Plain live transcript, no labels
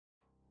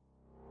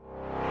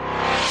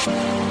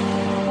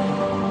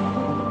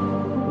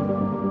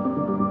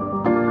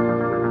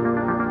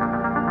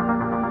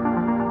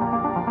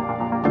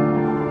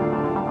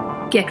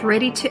Get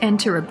ready to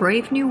enter a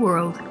brave new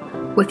world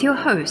with your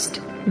host,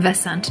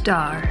 Vasant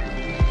Dhar.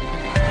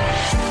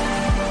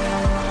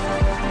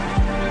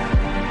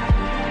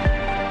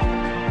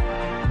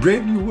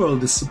 Brave New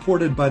World is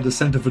supported by the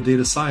Center for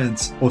Data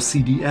Science, or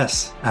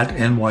CDS, at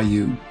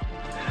NYU.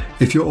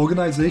 If your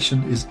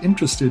organization is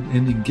interested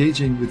in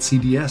engaging with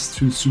CDS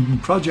through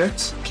student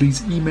projects,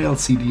 please email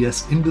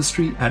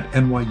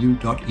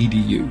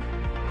cdsindustry@nyu.edu.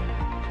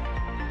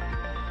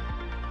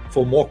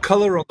 For more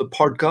color on the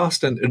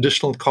podcast and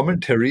additional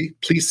commentary,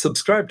 please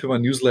subscribe to my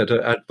newsletter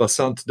at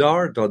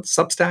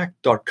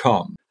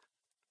vasantdar.substack.com.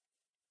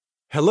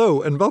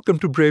 Hello and welcome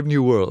to Brave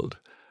New World.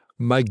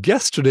 My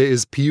guest today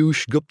is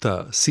Piyush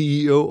Gupta,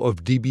 CEO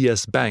of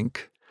DBS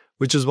Bank,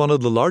 which is one of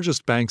the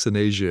largest banks in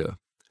Asia.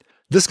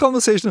 This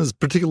conversation is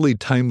particularly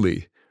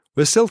timely.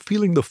 We're still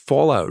feeling the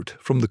fallout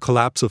from the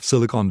collapse of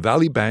Silicon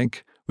Valley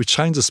Bank, which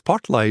shines a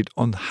spotlight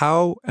on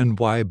how and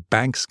why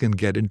banks can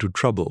get into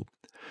trouble.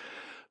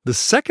 The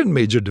second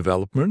major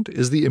development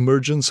is the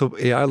emergence of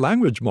AI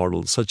language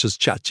models such as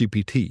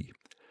ChatGPT.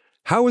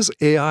 How is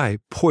AI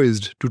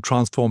poised to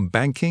transform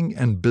banking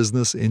and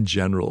business in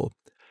general?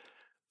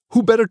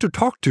 Who better to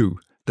talk to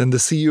than the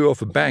CEO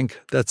of a bank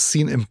that's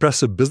seen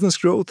impressive business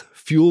growth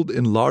fueled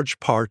in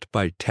large part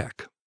by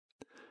tech?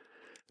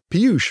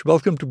 Piyush,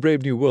 welcome to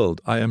Brave New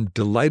World. I am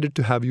delighted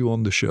to have you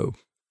on the show.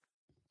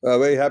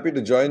 Very happy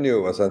to join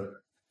you, Vasant.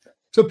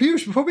 So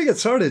Piyush, before we get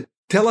started,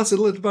 tell us a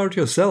little about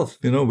yourself,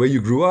 where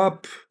you grew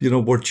up,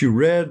 what you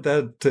read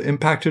that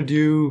impacted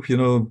you,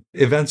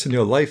 events in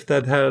your life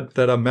that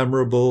are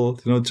memorable,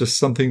 just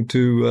something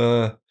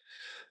to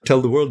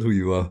tell the world who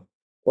you are.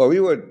 Well, we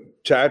were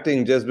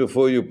chatting just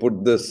before you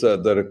put this,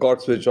 the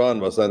record switch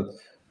on, Vasant,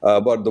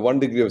 about the 1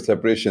 degree of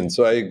separation.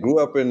 So I grew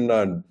up in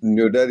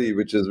New Delhi,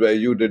 which is where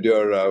you did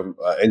your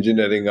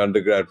engineering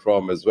undergrad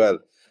from as well.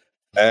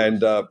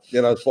 And, I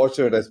was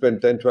fortunate. I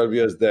spent 10, 12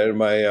 years there,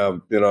 my,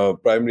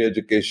 primary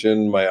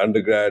education, my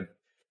undergrad.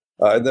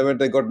 And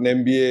then I got an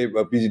MBA,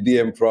 a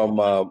PGDM from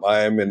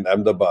IIM in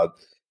Ahmedabad.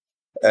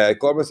 I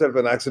called myself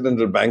an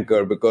accidental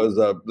banker because,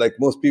 like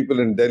most people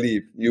in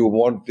Delhi,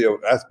 your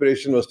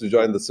aspiration was to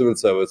join the civil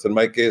service. In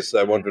my case,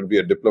 I wanted to be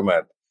a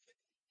diplomat.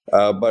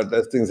 But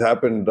as things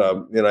happened,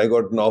 I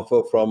got an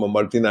offer from a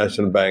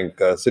multinational bank,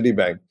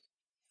 Citibank.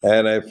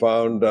 And I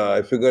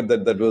figured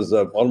that was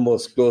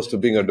almost close to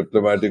being a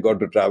diplomat. You got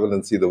to travel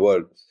and see the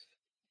world.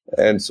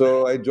 And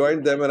so I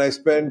joined them and I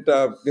spent,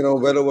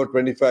 well over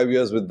 25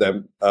 years with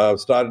them.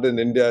 Started in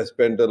India, I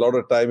spent a lot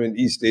of time in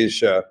East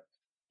Asia,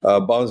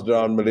 bounced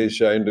around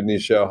Malaysia,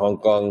 Indonesia, Hong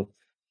Kong,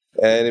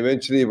 and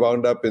eventually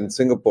wound up in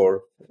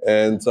Singapore.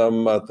 And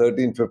some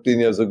 13, 15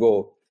 years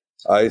ago,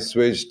 I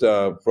switched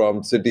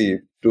from Citi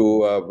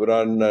to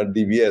run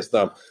DBS.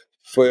 Now,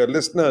 for your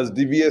listeners,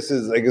 DBS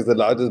is, I guess, the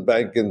largest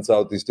bank in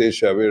Southeast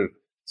Asia. We're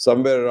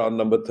somewhere around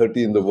number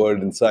 30 in the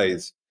world in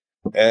size.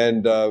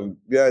 And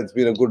it's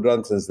been a good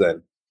run since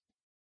then.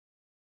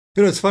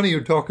 It's funny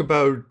you talk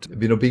about,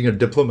 being a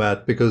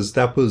diplomat, because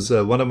that was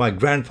one of my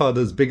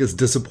grandfather's biggest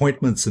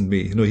disappointments in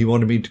me. He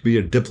wanted me to be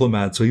a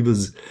diplomat. So he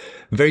was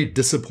very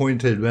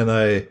disappointed when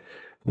I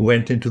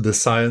went into the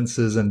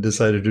sciences and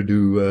decided to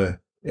do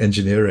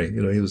engineering.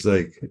 He was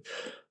like,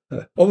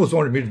 almost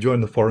wanted me to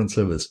join the foreign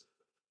service.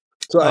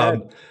 So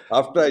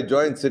after I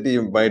joined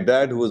Citi, my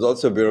dad, who was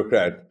also a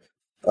bureaucrat,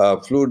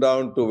 flew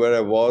down to where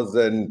I was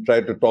and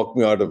tried to talk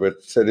me out of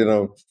it. Said,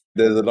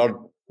 there's a lot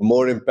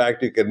more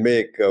impact you can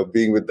make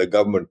being with the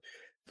government.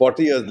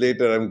 40 years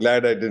later, I'm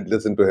glad I didn't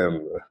listen to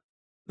him.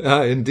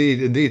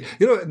 Indeed.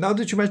 Now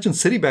that you mentioned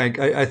Citibank,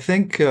 I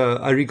think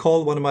I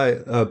recall one of my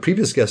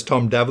previous guests,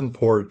 Tom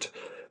Davenport,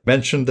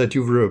 mentioned that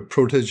you were a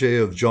protege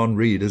of John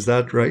Reed. Is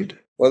that right?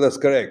 Well, that's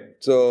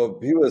correct. So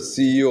he was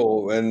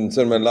CEO, and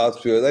so in my last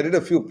few years, I did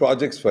a few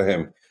projects for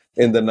him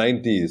in the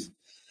 90s.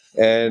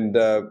 And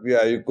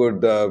you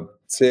could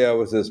say I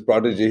was his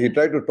protege. He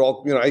tried to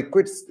talk, I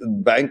quit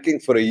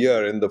banking for a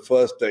year in the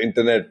first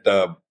internet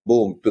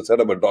boom to set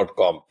up a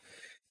 .com.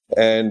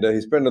 And he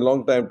spent a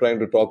long time trying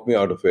to talk me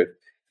out of it.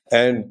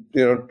 And,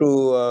 to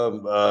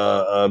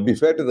be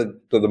fair to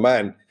the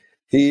man,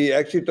 he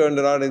actually turned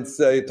around and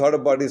he thought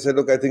about it. He said,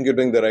 look, I think you're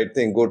doing the right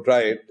thing. Go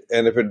try it.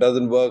 And if it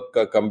doesn't work,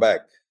 come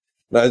back.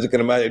 Now, as you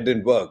can imagine, it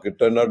didn't work. It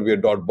turned out to be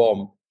a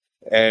bomb.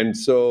 And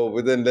so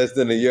within less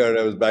than a year,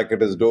 I was back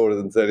at his doors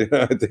and said,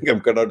 I think I'm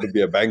cut out to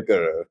be a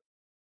banker.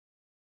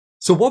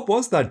 So what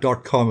was that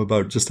 .com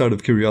about, just out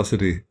of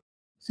curiosity?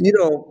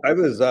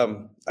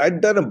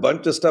 I'd done a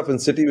bunch of stuff in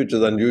Citi, which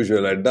was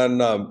unusual. I'd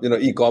done,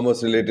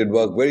 e-commerce related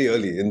work very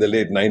early in the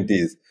late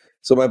 90s.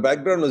 So my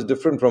background was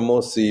different from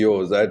most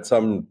CEOs. I had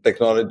some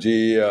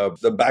technology,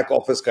 the back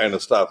office kind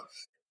of stuff.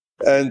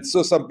 And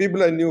so some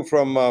people I knew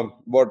from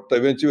what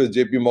eventually was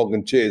JP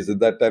Morgan Chase, at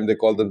that time they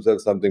called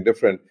themselves something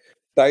different,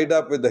 tied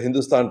up with the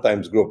Hindustan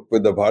Times Group,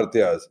 with the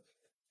Bharatiyas,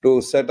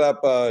 to set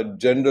up a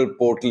general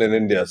portal in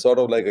India, sort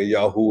of like a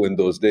Yahoo in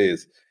those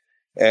days.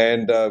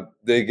 And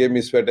they gave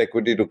me sweat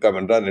equity to come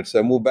and run it. So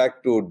I moved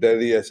back to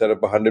Delhi. I set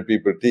up a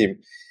 100-people team.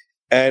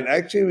 And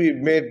actually, we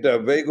made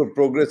very good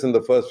progress in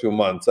the first few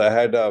months. I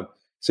had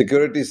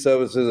security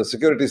services, a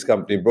securities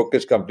company,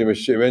 brokerage company,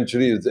 which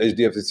eventually is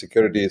HDFC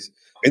Securities.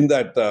 In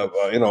that,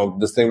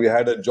 this thing, we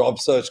had a job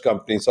search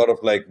company, sort of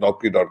like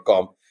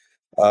Naukri.com.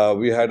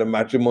 We had a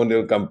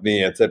matrimonial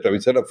company, etc. We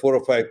set up 4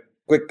 or 5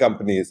 quick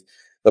companies.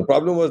 The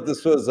problem was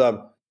this was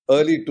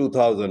early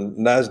 2000.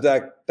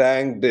 NASDAQ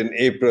tanked in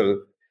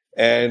April,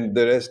 and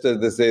the rest, as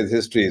they say, is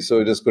history. So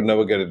we just could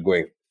never get it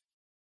going.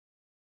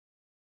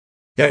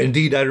 Yeah,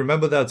 indeed. I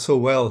remember that so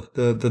well,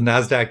 the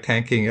NASDAQ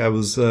tanking. I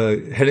was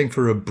heading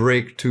for a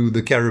break to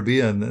the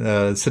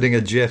Caribbean, sitting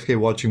at JFK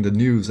watching the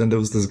news, and there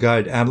was this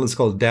guy, analyst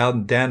called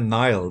Dan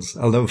Niles.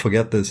 I'll never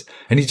forget this.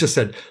 And he just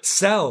said,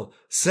 sell,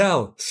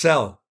 sell,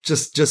 sell,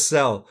 just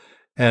sell.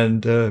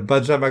 And by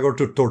the time I got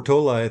to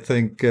Tortola, I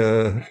think...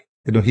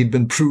 he'd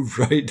been proved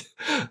right.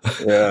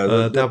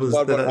 Yeah, that was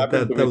what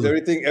happened to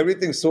me.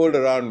 Everything sold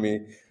around me.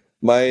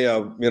 My,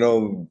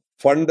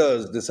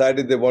 funders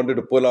decided they wanted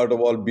to pull out of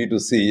all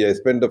B2C. I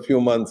spent a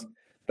few months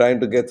trying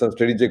to get some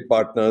strategic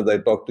partners. I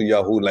talked to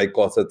Yahoo,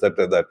 Lycos,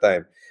 etc. at that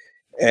time.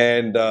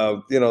 And,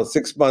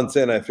 6 months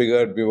in, I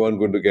figured we weren't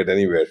going to get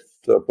anywhere.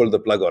 So I pulled the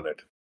plug on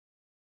it.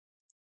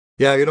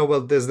 Yeah,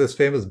 well, there's this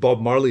famous Bob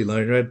Marley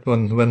line, right?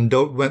 When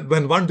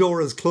one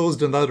door is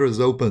closed, another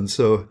is open.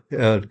 So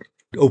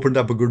opened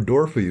up a good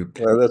door for you.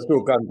 Well, that's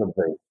true. Can't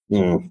complain.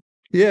 Mm.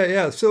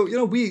 Yeah.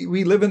 So,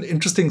 we live in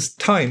interesting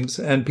times,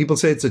 and people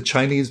say it's a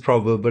Chinese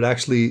proverb, but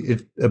actually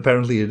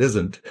apparently it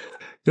isn't.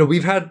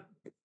 We've had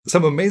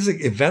some amazing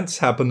events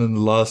happen in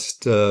the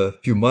last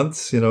few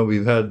months.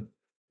 We've had,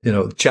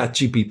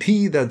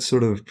 ChatGPT that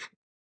sort of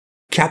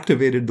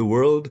captivated the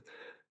world.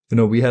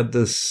 We had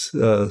this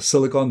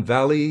Silicon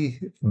Valley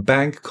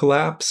bank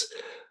collapse.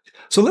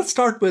 So let's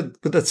start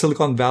with that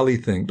Silicon Valley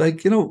thing.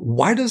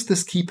 Why does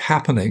this keep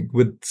happening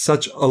with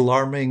such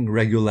alarming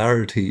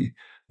regularity?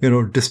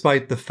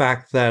 Despite the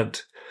fact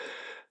that,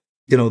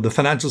 the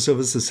financial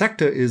services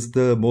sector is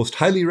the most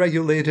highly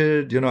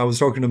regulated. I was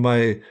talking to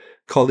my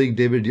colleague,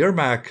 David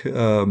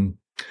Yermak,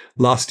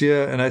 last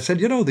year, and I said,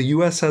 the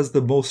US has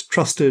the most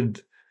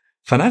trusted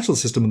financial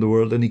system in the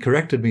world. And he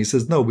corrected me. He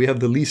says, no, we have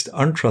the least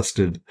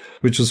untrusted,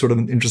 which is sort of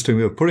an interesting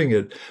way of putting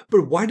it.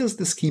 But why does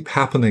this keep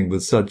happening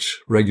with such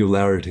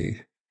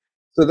regularity?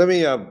 So let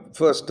me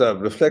first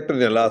reflect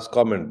on your last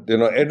comment.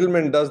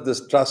 Edelman does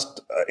this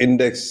trust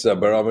index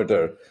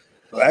barometer.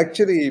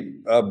 Actually,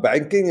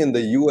 banking in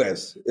the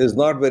US is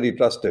not very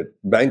trusted.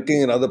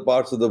 Banking in other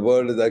parts of the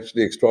world is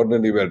actually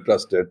extraordinarily well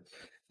trusted.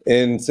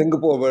 In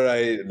Singapore, where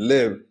I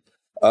live,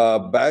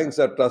 banks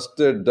are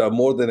trusted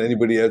more than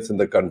anybody else in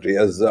the country,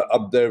 as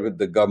up there with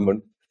the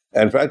government.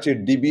 And frankly,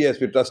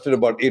 DBS, we trusted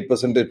about 8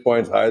 percentage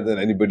points higher than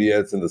anybody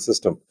else in the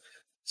system.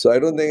 So I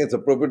don't think it's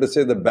appropriate to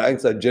say the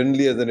banks are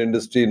generally, as an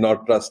industry,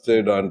 not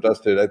trusted or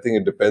untrusted. I think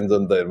it depends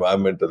on the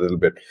environment a little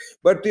bit.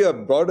 But to your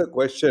broader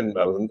question,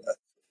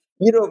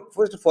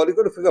 first of all, you've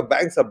got to figure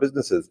banks are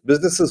businesses.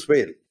 Businesses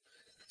fail.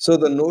 So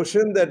the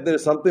notion that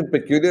there's something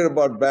peculiar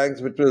about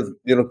banks which will,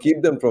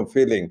 keep them from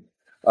failing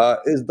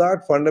is not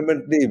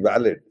fundamentally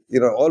valid.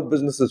 All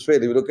businesses fail.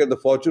 If you look at the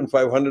Fortune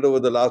 500 over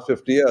the last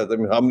 50 years,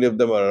 how many of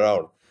them are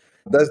around?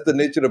 That's the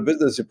nature of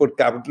business. You put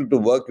capital to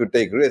work, you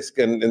take risk.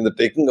 And in the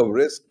taking of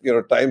risk,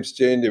 times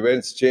change,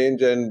 events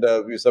change, and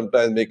you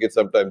sometimes make it,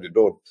 sometimes you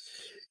don't.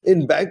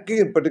 In banking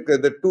in particular,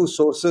 there are two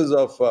sources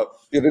of,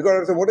 you've got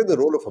to say, what is the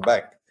role of a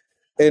bank?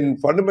 In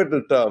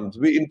fundamental terms,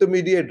 we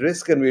intermediate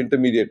risk and we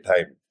intermediate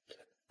time.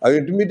 I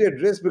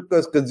intermediate risk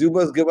because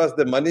consumers give us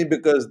the money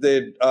because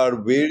they are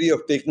wary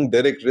of taking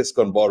direct risk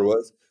on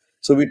borrowers.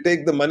 So we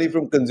take the money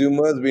from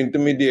consumers, we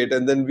intermediate,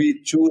 and then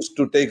we choose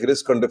to take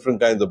risk on different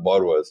kinds of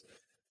borrowers.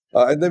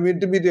 And then we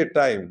intermediate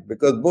time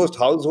because most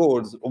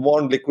households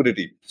want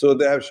liquidity. So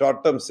they have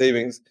short-term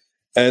savings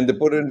and they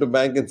put it into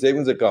bank and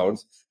savings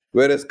accounts,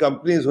 whereas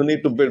companies who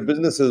need to build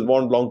businesses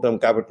want long-term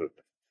capital.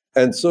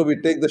 And so we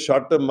take the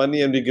short-term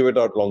money and we give it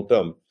out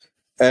long-term.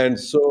 And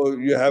so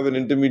you have an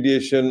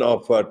intermediation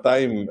of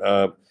time.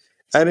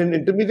 And in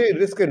intermediate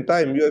risk and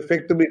time, you're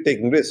effectively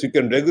taking risk. You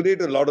can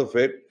regulate a lot of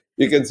it.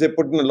 You can say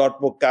put in a lot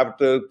more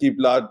capital, keep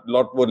a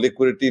lot more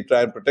liquidity,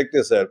 try and protect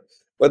yourself.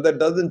 But that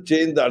doesn't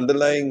change the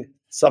underlying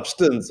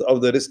substance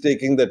of the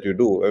risk-taking that you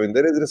do.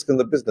 There is risk in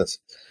the business.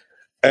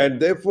 And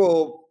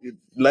therefore,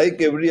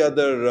 like every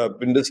other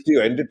industry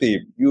or entity,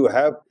 you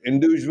have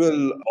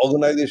individual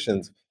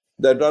organizations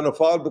that run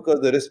afoul because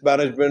the risk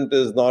management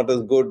is not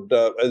as good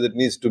as it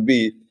needs to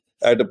be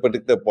at a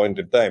particular point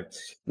in time.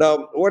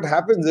 Now, what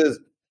happens is,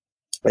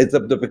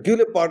 the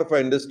peculiar part of our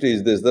industry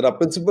is this, that our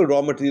principal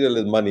raw material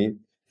is money,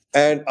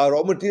 and our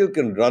raw material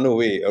can run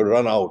away or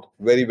run out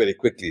very, very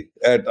quickly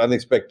at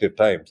unexpected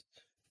times.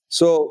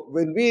 So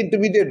when we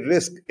intermediate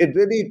risk, it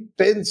really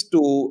tends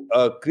to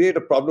create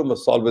a problem of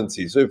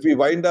solvency. So if we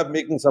wind up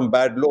making some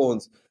bad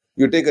loans,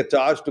 you take a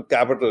charge to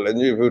capital,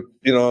 and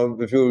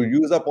if you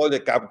use up all your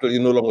capital,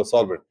 you're no longer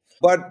solvent.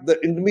 But the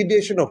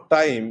intermediation of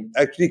time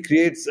actually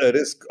creates a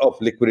risk of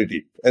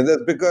liquidity. And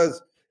that's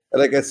because,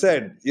 like I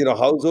said,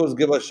 households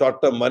give us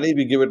short-term money,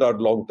 we give it out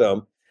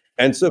long-term.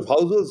 And so if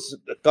households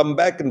come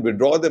back and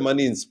withdraw their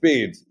money in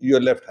spades,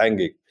 you're left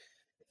hanging.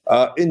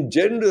 In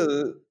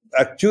general,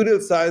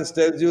 actuarial science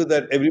tells you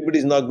that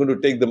everybody's not going to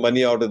take the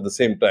money out at the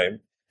same time.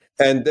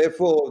 And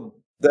therefore,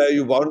 there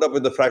you wound up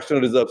with the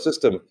fractional reserve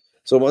system.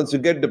 So once you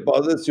get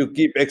deposits, you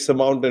keep X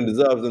amount in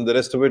reserves and the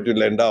rest of it you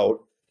lend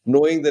out,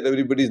 knowing that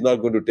everybody's not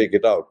going to take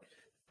it out.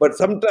 But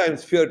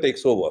sometimes fear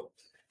takes over.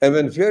 And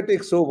when fear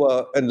takes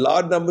over and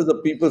large numbers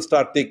of people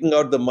start taking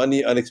out the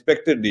money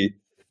unexpectedly,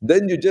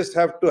 then you just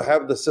have to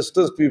have the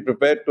systems be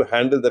prepared to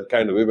handle that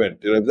kind of event.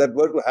 If that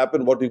were to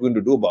happen, what are you going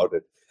to do about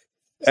it?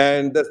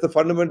 And that's the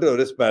fundamental of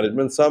risk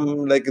management.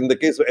 Some, like in the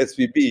case of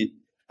SVP,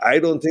 I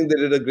don't think they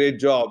did a great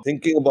job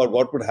thinking about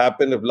what would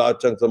happen if large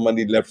chunks of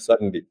money left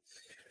suddenly.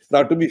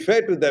 Now, to be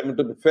fair to them and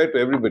to be fair to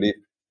everybody,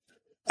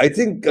 I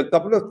think a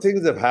couple of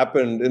things have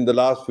happened in the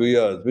last few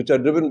years, which are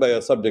driven by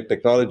a subject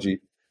technology,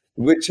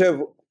 which have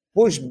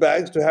pushed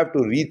banks to have to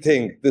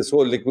rethink this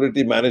whole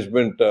liquidity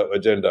management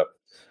agenda.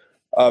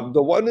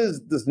 The one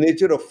is this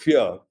nature of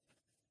fear.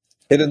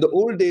 And in the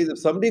old days, if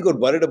somebody got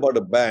worried about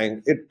a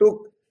bank, it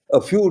took a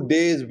few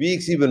days,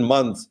 weeks, even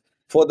months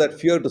for that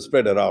fear to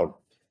spread around.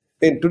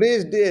 In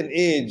today's day and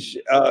age,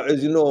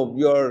 as you know,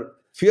 your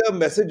fear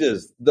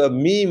messages, the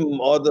meme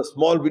or the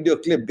small video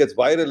clip gets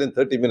viral in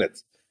 30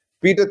 minutes.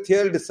 Peter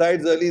Thiel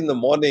decides early in the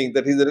morning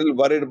that he's a little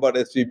worried about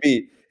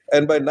SVB.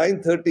 And by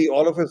 9:30,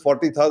 all of his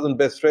 40,000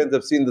 best friends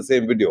have seen the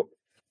same video.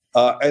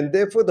 And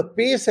therefore, the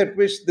pace at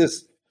which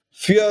this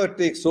fear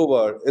takes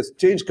over is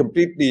changed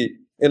completely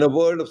in a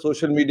world of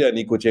social media and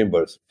echo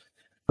chambers.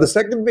 The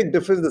second big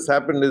difference that's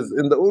happened is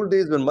in the old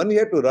days when money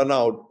had to run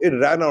out, it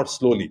ran out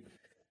slowly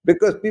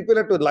because people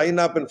had to line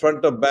up in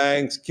front of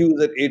banks,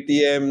 queues at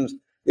ATMs.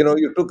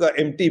 You took an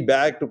empty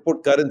bag to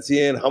put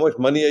currency in. How much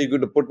money are you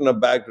going to put in a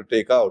bag to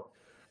take out?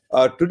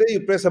 Today,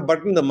 you press a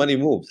button, the money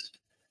moves.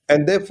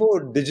 And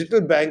therefore,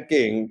 digital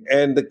banking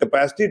and the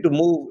capacity to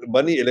move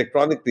money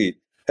electronically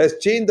has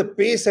changed the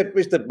pace at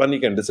which that money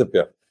can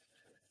disappear.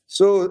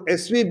 So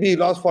SVB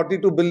lost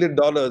 $42 billion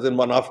in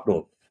one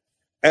afternoon.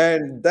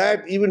 And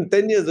that even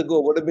 10 years ago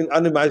would have been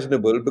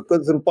unimaginable because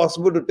it's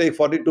impossible to take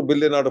 42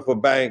 billion out of a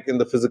bank in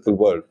the physical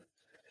world.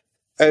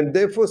 And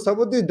therefore, some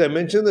of these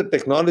dimensions of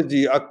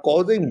technology are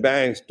causing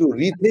banks to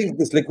rethink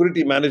this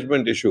liquidity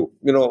management issue.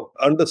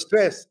 Under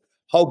stress,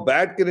 how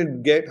bad can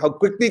it get? How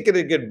quickly can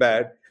it get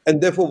bad?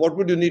 And therefore, what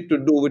would you need to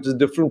do, which is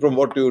different from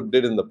what you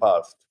did in the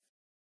past?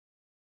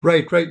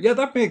 Right. Yeah,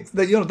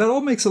 that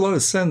all makes a lot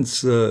of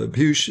sense,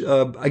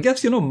 Piyush. I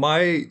guess,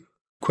 my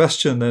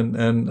question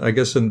and I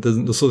guess an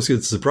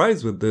associated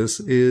surprise with this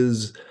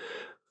is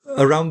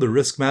around the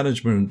risk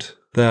management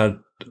that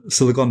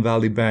Silicon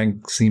Valley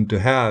Bank seemed to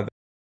have.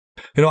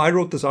 I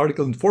wrote this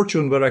article in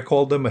Fortune where I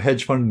called them a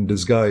hedge fund in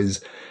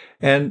disguise.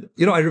 And,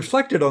 I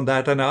reflected on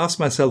that and I asked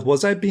myself,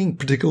 was I being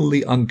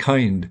particularly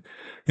unkind,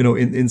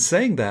 in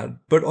saying that?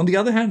 But on the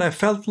other hand, I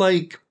felt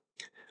like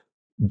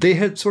they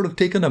had sort of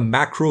taken a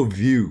macro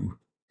view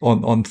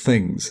on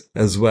things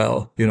as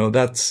well.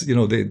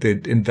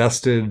 They'd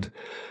invested,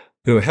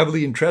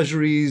 heavily in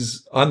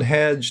treasuries,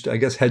 unhedged. I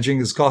guess hedging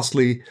is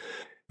costly.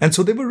 And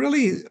so they were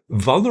really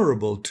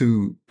vulnerable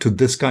to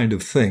this kind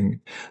of thing.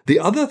 The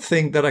other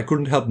thing that I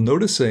couldn't help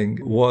noticing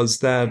was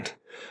that,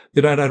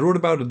 and I wrote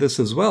about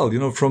this as well,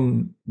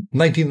 from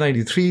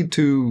 1993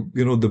 to,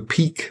 the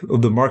peak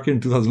of the market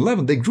in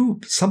 2011, they grew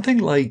something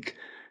like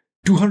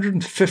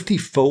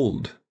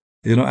 250-fold,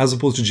 as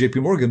opposed to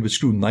JP Morgan,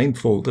 which grew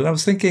 9-fold. And I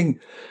was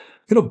thinking,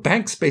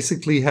 banks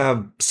basically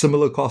have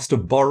similar cost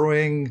of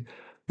borrowing.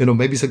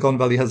 Maybe Silicon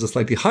Valley has a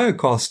slightly higher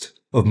cost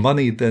of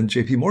money than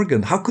JP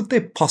Morgan. How could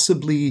they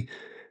possibly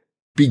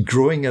be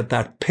growing at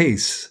that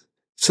pace?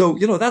 So,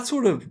 that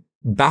sort of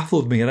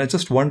baffled me. And I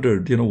just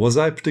wondered, was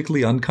I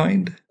particularly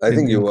unkind? I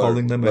think you were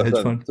calling them a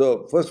hedge fund.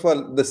 So first of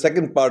all, the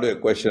second part of your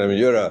question,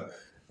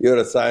 you're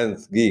a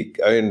science geek.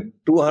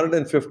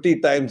 250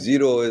 times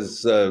zero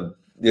is,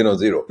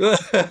 zero.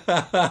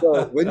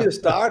 So when you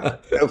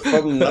start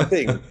from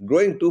nothing,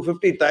 growing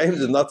 250 times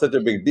is not such a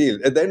big deal.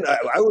 And then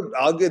I would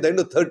argue at the end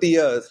of 30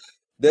 years,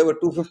 there were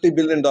 $250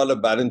 billion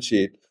balance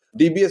sheet.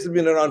 DBS has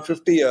been around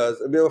 50 years.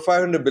 We have a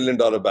 $500 billion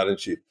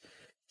balance sheet.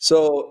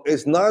 So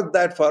it's not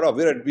that far off.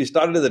 We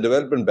started as a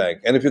development bank.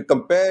 And if you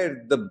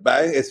compare the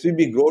bank,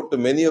 SVB growth to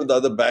many of the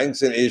other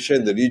banks in Asia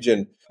and the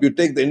region, you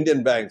take the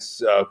Indian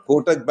banks.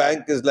 Kotak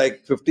Bank is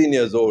like 15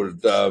 years old.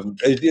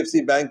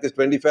 HDFC Bank is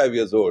 25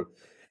 years old.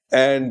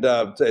 And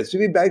so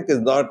SVB Bank is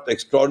not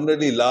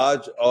extraordinarily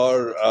large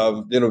or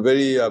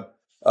very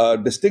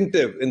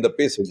distinctive in the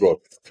pace of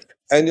growth.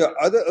 And your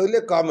other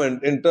earlier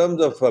comment in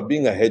terms of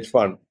being a hedge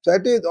fund, so I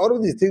think all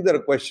of these things are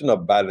a question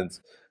of balance.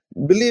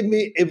 Believe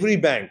me, every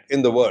bank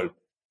in the world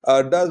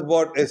does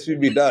what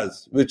SVB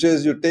does, which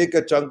is you take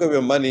a chunk of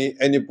your money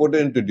and you put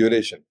it into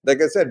duration.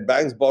 Like I said,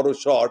 banks borrow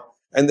short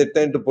and they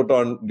tend to put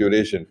on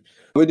duration.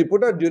 When you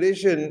put on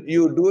duration,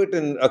 you do it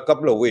in a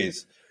couple of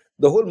ways.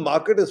 The whole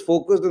market is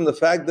focused on the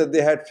fact that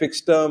they had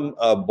fixed-term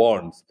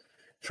bonds.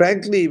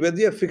 Frankly, whether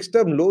you have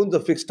fixed-term loans or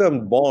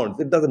fixed-term bonds,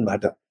 it doesn't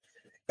matter.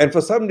 And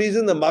for some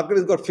reason, the market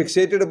has got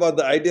fixated about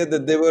the idea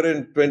that they were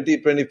in 20,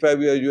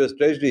 25-year US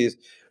treasuries.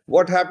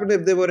 What happened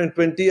if they were in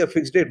 20-year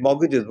fixed-rate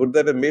mortgages? Would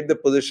that have made the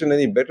position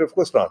any better? Of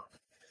course not.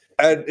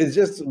 And it's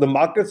just the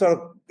markets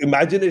are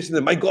imagination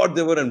that, my God,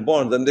 they were in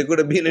bonds and they could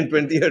have been in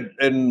 20 years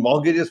and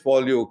mortgages for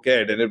all you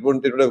cared, and it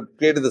would have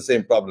created the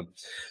same problem.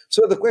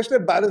 So the question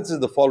of balance is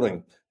the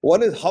following.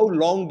 One is, how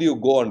long do you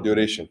go on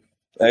duration?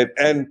 Right?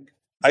 And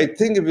I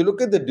think if you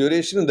look at the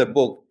duration in the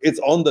book, it's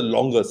on the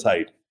longer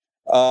side.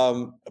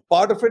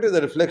 Part of it is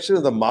a reflection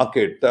of the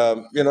market.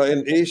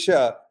 In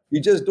Asia,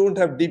 you just don't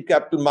have deep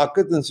capital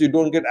markets, and so you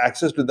don't get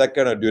access to that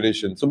kind of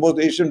duration. So most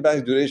Asian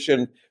banks'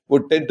 duration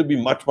would tend to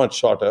be much, much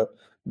shorter.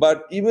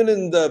 But even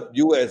in the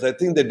US, I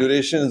think the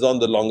duration is on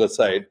the longer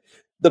side.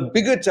 The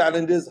bigger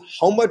challenge is,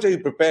 how much are you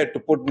prepared to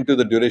put into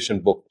the duration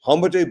book? How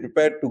much are you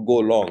prepared to go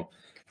long?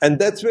 And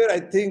that's where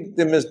I think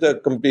they missed a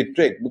complete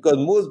trick, because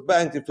most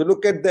banks, if you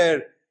look at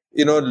their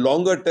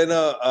longer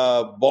tenor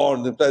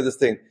bonds inside this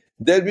thing,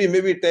 there'll be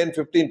maybe 10,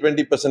 15,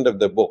 20% of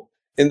their book.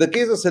 In the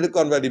case of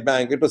Silicon Valley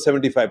Bank, it was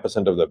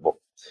 75% of their book.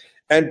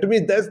 And to me,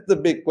 that's the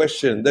big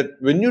question, that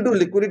when you do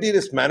liquidity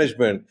risk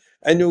management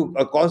and you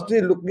are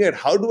constantly looking at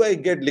how do I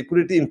get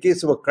liquidity in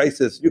case of a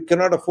crisis, you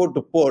cannot afford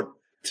to put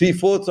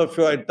 3/4 of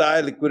your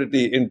entire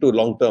liquidity into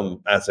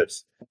long-term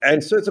assets.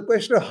 And so it's a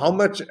question of how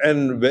much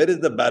and where is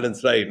the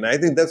balance right. And I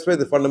think that's where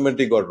they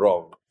fundamentally got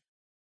wrong.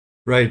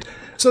 Right.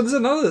 So there's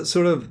another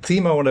sort of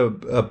theme I want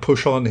to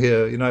push on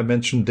here. I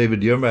mentioned David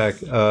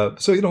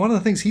Yermak. So one of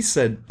the things he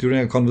said during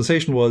our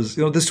conversation was,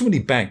 there's too many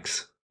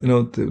banks.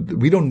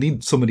 We don't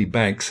need so many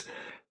banks.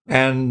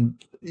 And,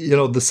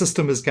 the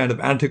system is kind of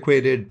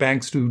antiquated.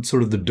 Banks do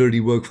sort of the dirty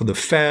work for the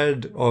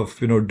Fed of,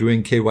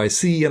 doing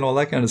KYC and all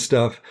that kind of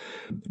stuff.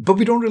 But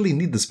we don't really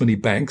need this many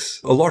banks.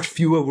 A lot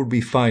fewer would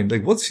be fine.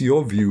 Like, what's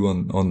your view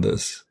on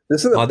this?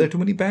 Are there too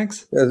many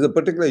banks? It's a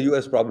particular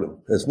US problem.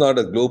 It's not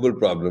a global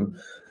problem.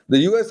 The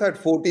US had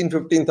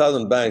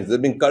 15,000 banks.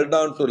 They've been cut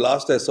down to,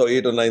 last I saw,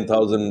 8,000 or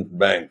 9,000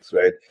 banks,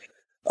 right?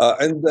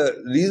 And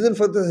the reason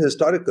for this is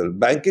historical.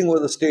 Banking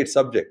was a state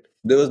subject.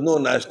 There was no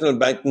national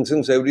banking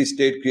since every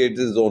state creates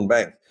its own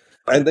bank.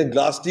 And then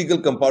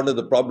Glass-Steagall compounded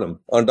the problem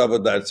on top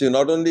of that. So you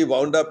not only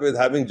wound up with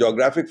having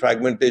geographic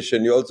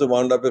fragmentation, you also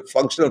wound up with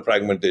functional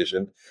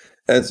fragmentation.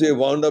 And so you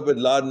wound up with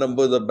large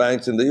numbers of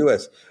banks in the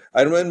US.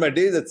 I remember in my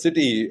days at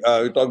Citi,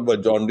 we talked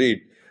about John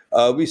Reed,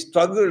 we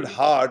struggled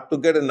hard to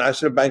get a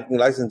national banking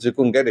license. You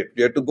couldn't get it.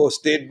 You had to go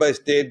state by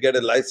state, get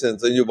a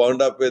license, and you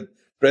wound up with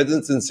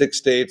presence in 6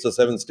 states or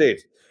 7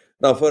 states.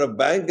 Now, for a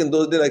bank in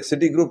those days like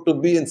Citigroup to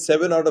be in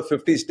 7 out of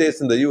 50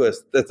 states in the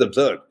US, that's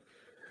absurd,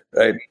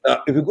 right?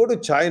 If you go to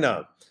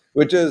China,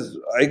 which is,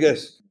 I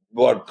guess,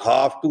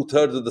 half,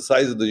 2/3 of the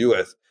size of the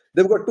US,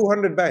 they've got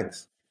 200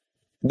 banks.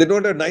 They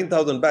don't have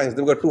 9,000 banks.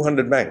 They've got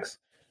 200 banks.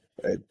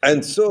 Right?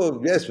 And so,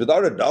 yes,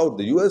 without a doubt,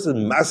 the US is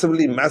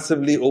massively,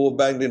 massively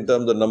overbanked in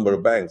terms of number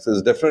of banks.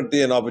 There's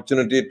definitely an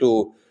opportunity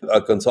to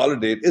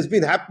consolidate. It's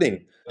been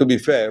happening, to be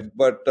fair,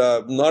 but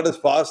not as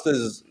fast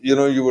as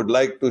you would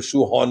like to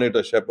shoehorn it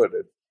or shepherd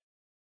it.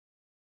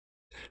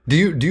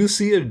 Do you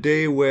see a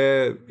day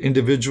where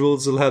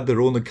individuals will have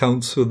their own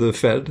accounts for the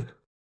Fed?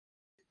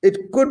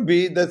 It could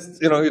be. That's,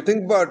 you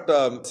think about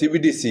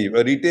CBDC,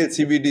 a retail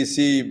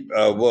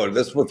CBDC world.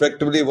 That's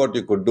effectively what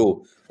you could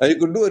do. And you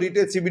could do a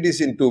retail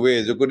CBDC in 2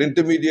 ways. You could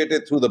intermediate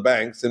it through the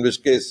banks, in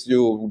which case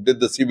you did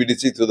the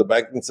CBDC through the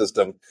banking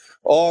system,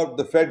 or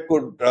the Fed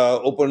could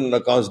open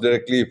accounts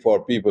directly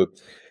for people.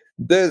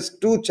 There's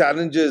 2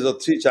 challenges or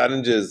 3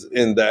 challenges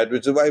in that,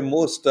 which is why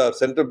most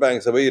central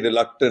banks are very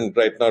reluctant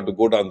right now to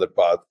go down that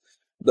path.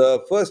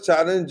 The first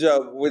challenge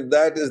with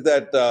that is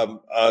that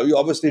you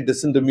obviously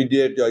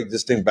disintermediate your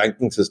existing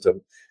banking system.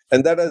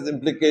 And that has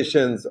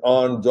implications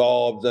on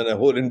jobs and a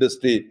whole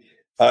industry.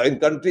 In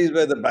countries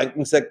where the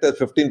banking sector is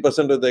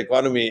 15% of the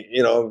economy,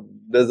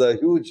 there's a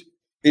huge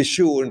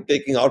issue in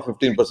taking out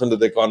 15% of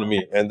the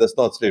economy, and that's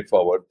not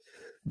straightforward.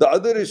 The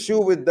other issue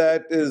with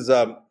that is,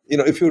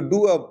 if you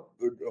do a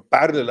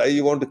parallel,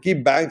 you want to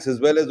keep banks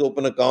as well as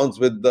open accounts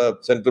with the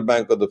central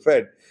bank or the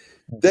Fed,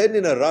 then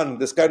in a run,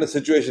 this kind of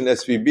situation,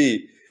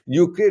 SVB,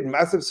 you create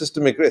massive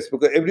systemic risk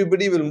because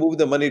everybody will move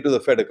the money to the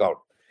Fed account.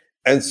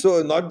 And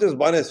so not just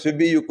one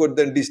SVB, you could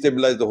then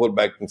destabilize the whole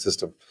banking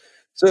system.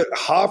 So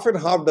half and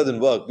half doesn't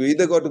work. You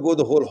either got to go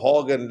the whole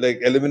hog and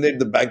eliminate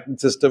the banking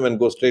system and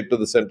go straight to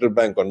the central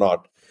bank or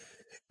not.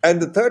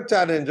 And the third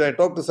challenge, I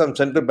talked to some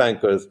central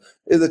bankers,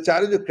 is the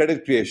challenge of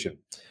credit creation.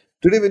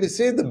 Today, when you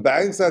say the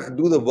banks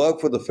do the work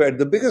for the Fed,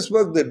 the biggest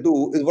work they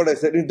do is what I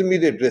said,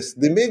 intermediate risk.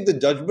 They make the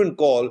judgment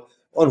call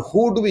on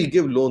who do we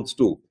give loans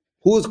to,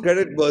 who's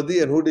credit worthy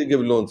and who do you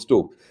give loans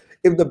to.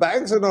 If the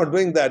banks are not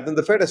doing that, then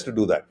the Fed has to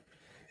do that.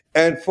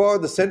 And for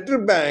the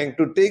central bank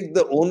to take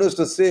the onus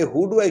to say,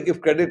 who do I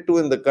give credit to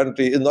in the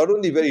country is not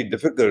only very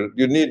difficult,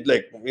 you need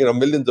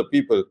millions of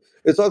people,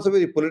 it's also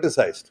very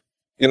politicized.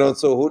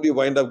 So who do you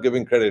wind up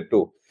giving credit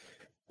to?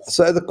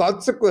 So as a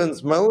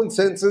consequence, my own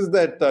sense is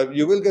that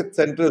you will get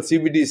central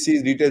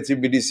CBDCs, retail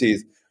CBDCs,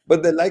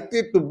 but they're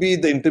likely to be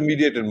the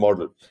intermediated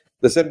model.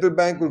 The central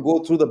bank will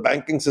go through the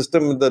banking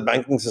system and the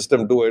banking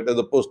system do it as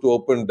opposed to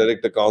open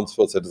direct accounts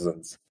for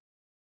citizens.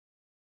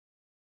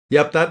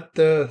 Yep,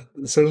 that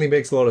certainly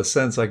makes a lot of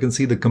sense. I can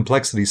see the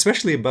complexity,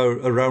 especially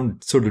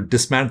around sort of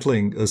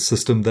dismantling a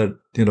system that,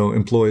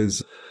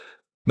 employs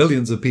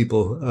millions of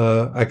people.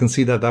 I can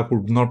see that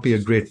would not be a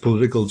great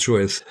political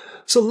choice.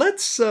 So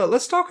let's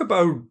talk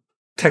about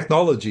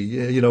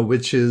technology,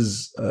 which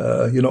is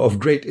of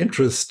great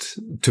interest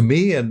to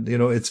me, and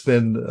it's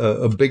been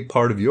a big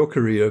part of your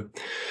career.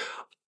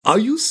 Are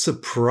you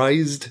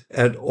surprised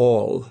at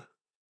all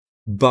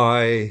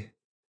by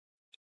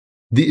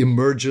the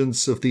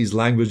emergence of these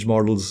language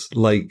models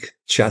like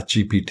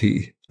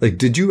ChatGPT? Like,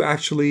 did you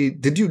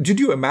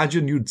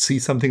imagine you'd see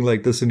something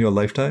like this in your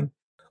lifetime?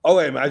 Oh,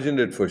 I imagined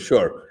it for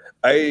sure.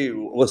 I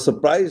was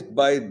surprised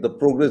by the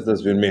progress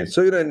that's been made.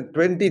 So, in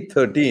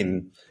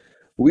 2013,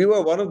 we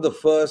were one of the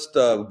first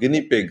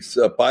guinea pigs,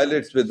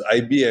 pilots with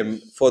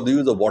IBM for the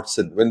use of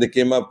Watson when they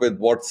came up with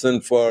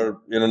Watson for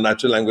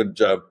natural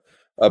language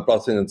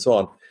processing and so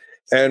on.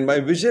 And my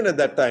vision at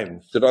that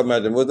time, to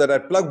imagine, was that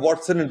I'd plug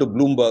Watson into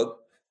Bloomberg.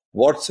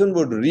 Watson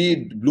would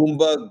read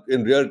Bloomberg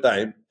in real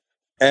time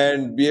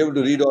and be able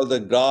to read all the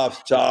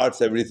graphs,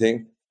 charts,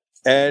 everything.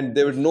 And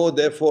they would know,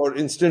 therefore,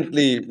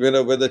 instantly,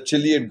 whether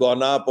Chile had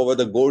gone up or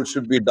whether gold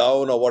should be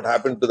down or what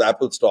happened to the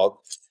Apple stock.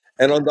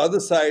 And on the other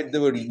side, they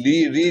would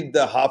read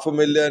the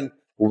 500,000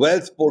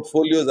 wealth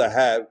portfolios I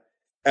have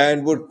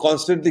and would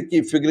constantly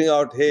keep figuring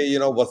out, hey,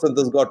 Vasant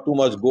has got too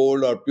much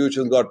gold or Piyush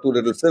has got too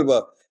little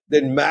silver.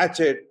 Then match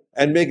it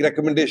and make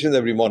recommendations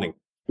every morning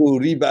to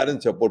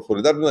rebalance your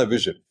portfolio. That was my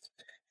vision.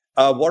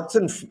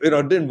 Watson,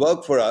 didn't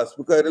work for us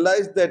because I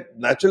realized that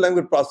natural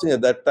language processing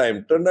at that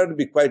time turned out to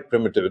be quite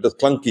primitive. It was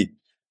clunky.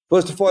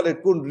 First of all,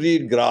 it couldn't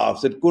read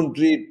graphs, it couldn't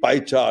read pie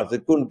charts,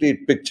 it couldn't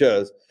read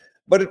pictures,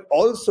 but it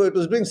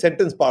was doing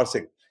sentence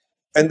parsing.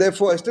 And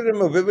therefore, I still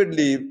remember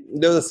vividly,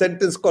 there was a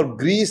sentence called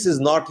 "Greece is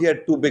not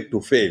yet too big to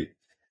fail."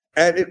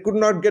 And it could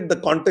not get the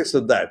context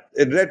of that.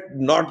 It read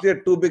 "not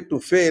yet too big to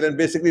fail" and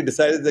basically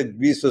decided that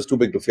Greece was too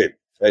big to fail,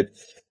 right?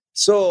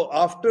 So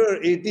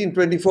after 18,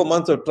 24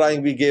 months of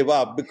trying, we gave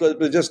up because it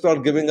was just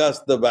not giving us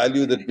the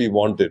value that we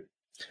wanted.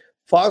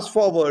 Fast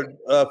forward,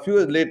 a few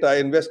years later, I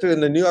invested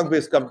in a New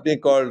York-based company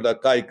called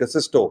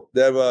Kasisto.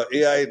 They have an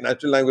AI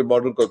natural language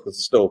model called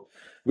Kasisto,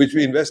 which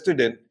we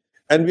invested in.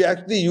 And we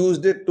actually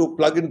used it to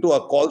plug into our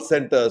call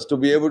centers to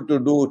be able to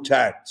do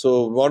chat.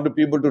 So we wanted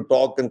people to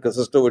talk and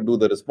Kasisto would do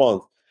the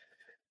response.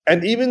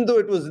 And even though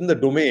it was in the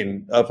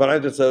domain of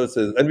financial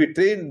services, and we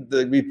trained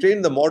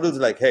the models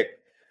like heck,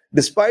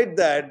 despite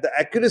that, the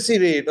accuracy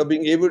rate of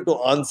being able to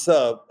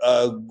answer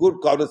a good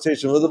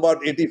conversation was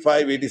about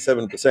 85,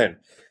 87%.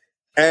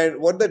 And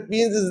what that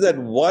means is that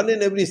 1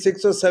 in every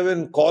 6 or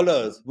 7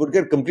 callers would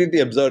get completely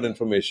absurd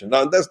information.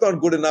 Now, that's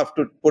not good enough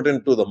to put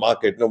into the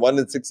market. 1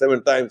 in 6,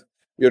 7 times,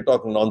 you're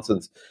talking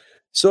nonsense.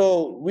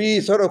 So we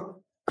sort of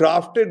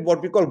crafted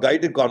what we call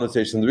guided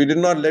conversations. We did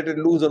not let it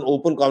loose on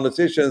open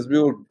conversations.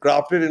 We would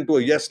craft it into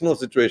a yes-no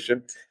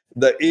situation.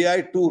 The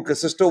AI tool,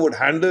 Kasisto, would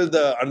handle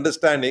the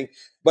understanding,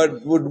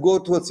 but would go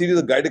through a series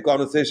of guided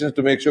conversations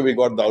to make sure we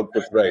got the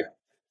output right.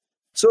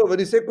 So when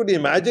you say, could you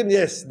imagine?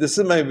 Yes, this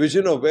is my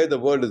vision of where the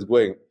world is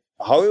going.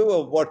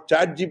 However, what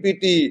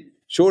ChatGPT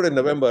showed in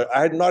November,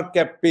 I had not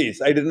kept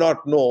pace. I did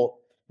not know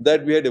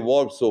that we had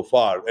evolved so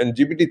far. And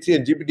GPT-3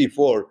 and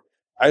GPT-4,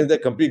 I think they're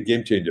complete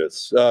game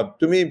changers.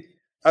 To me,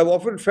 I've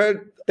often felt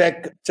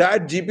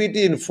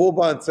ChatGPT in 4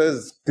 months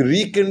has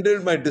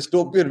rekindled my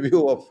dystopian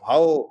view of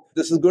how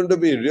this is going to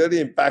be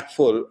really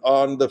impactful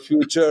on the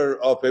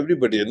future of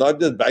everybody, and not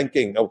just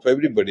banking, of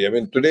everybody. I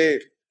mean,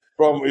 today,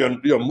 from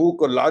your MOOC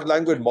or large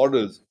language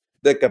models,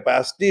 their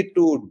capacity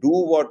to do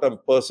what a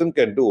person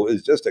can do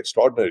is just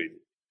extraordinary.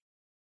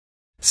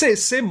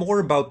 Say more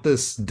about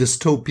this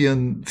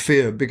dystopian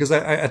fear, because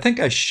I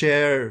think I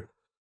share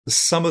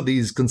some of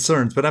these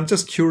concerns, but I'm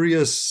just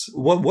curious,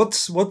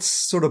 what's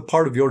sort of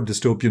part of your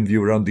dystopian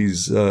view around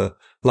these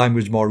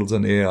language models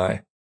and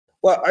AI?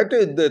 Well, I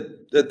tell you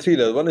the 3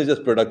 levels. One is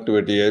just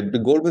productivity. The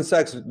Goldman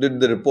Sachs did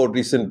the report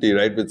recently,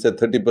 right, which said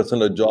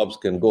 30% of jobs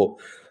can go.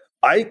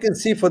 I can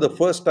see for the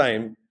first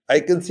time, I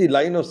can see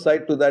line of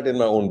sight to that in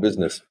my own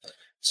business.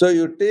 So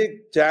you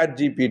take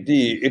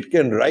ChatGPT, it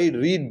can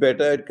read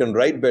better, it can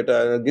write better.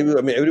 I'll give you,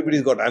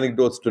 everybody's got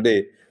anecdotes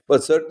today,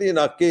 but certainly in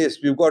our case,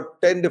 we've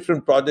got 10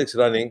 different projects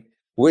running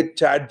with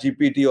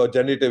ChatGPT or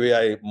generative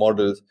AI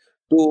models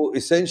to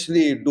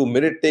essentially do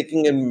minute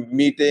taking in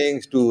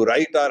meetings, to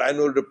write our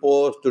annual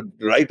reports, to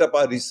write up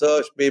our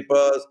research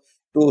papers,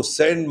 to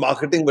send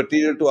marketing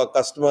material to our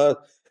customers.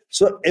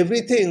 So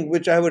everything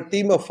which I have a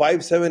team of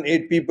 5, 7,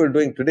 8 people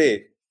doing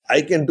today,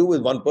 I can do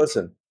with one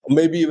person,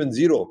 maybe even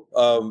 0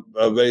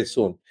 very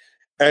soon.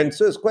 And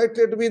so it's quite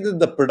clear to me that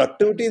the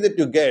productivity that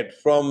you get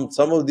from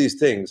some of these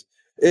things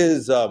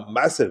is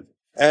massive.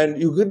 And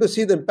you're going to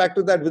see the impact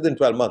of that within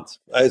 12 months.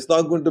 It's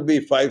not going to be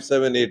 5,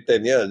 7, 8,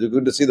 10 years. You're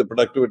going to see the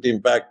productivity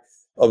impact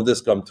of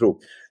this come through.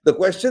 The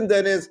question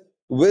then is,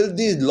 will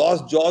these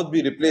lost jobs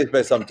be replaced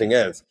by something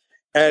else?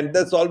 And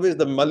that's always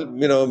the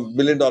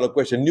million-dollar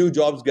question. New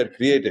jobs get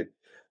created.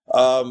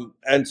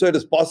 And so it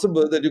is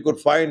possible that you could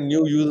find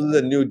new users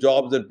and new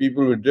jobs that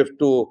people will drift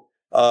to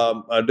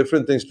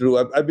different things to do.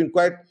 I've been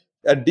quite,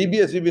 at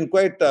DBS, we've been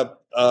quite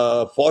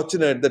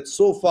fortunate that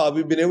so far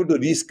we've been able to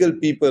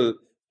reskill people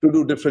to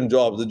do different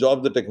jobs, the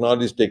jobs the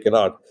technology has taken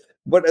out.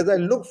 But as I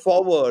look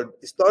forward,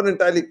 it's not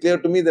entirely clear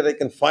to me that I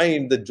can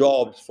find the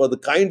jobs for the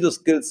kinds of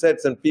skill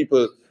sets and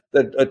people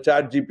that a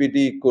chat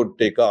GPT could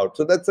take out.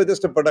 So that's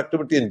just a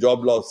productivity and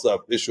job loss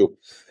issue.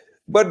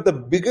 But the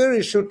bigger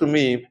issue to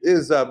me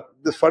is the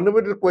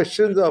fundamental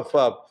questions of,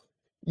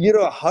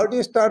 how do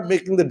you start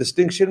making the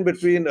distinction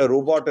between a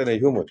robot and a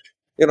human?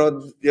 When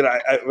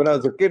I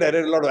was a kid, I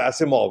read a lot of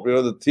Asimov.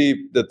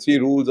 The three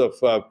rules of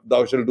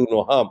thou shalt do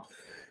no harm.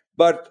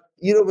 But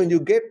when you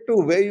get to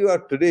where you are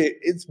today,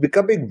 it's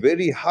becoming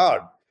very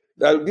hard.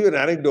 I'll give you an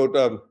anecdote.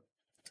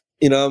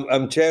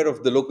 I'm chair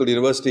of the local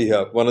university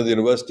here, one of the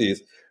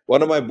universities.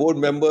 One of my board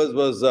members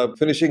was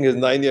finishing his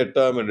 9-year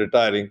term and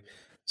retiring.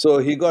 So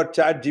he got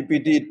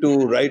ChatGPT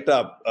to write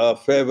up a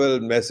farewell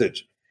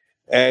message.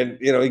 And,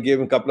 he gave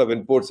him a couple of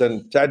inputs,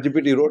 and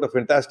ChatGPT wrote a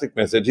fantastic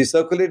message. He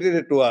circulated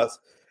it to us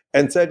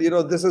and said,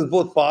 this has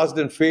both passed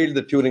and failed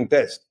the Turing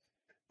test.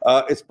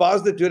 It's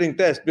passed the Turing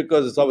test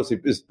because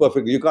it's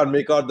perfect. You can't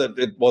make out that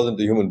it wasn't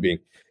a human being.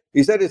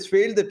 He said it's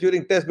failed the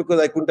Turing test because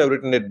I couldn't have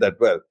written it that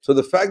well. So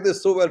the fact that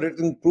it's so well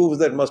written proves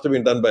that it must have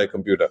been done by a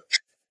computer.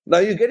 Now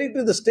you're getting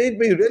to the stage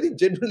where you really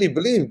genuinely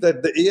believe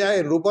that the AI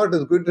and robot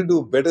is going to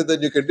do better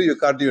than you can do. You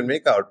can't even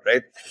make out,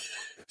 right?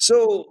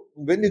 So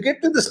when you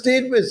get to the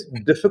stage where it's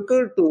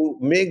difficult to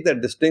make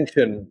that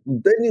distinction,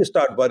 then you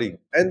start worrying.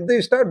 And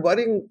they start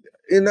worrying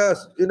in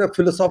a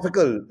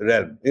philosophical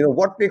realm.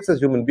 What makes us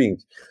human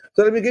beings?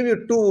 So let me give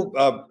you two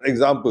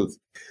examples.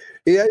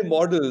 AI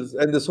models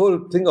and this whole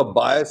thing of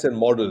bias and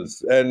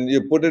models, and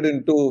you put it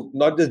into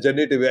not just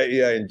generative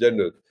AI in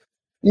general.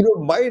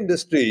 My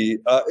industry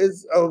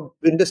is an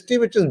industry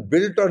which is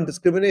built on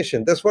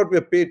discrimination. That's what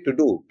we're paid to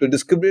do, to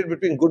discriminate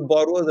between good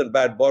borrowers and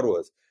bad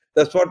borrowers.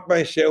 That's what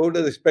my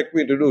shareholders expect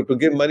me to do, to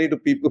give money to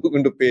people who are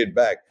going to pay it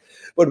back.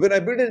 But when I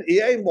build an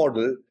AI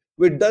model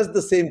which does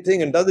the same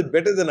thing and does it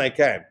better than I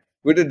can,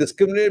 which is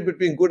discriminate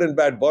between good and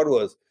bad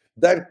borrowers,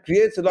 that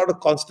creates a lot of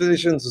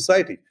consternation in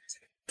society.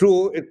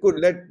 True, it could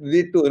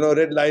lead to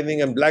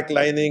redlining and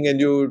blacklining, and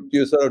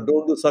you sort of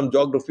don't do some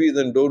geographies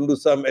and don't do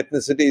some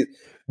ethnicities.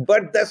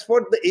 But that's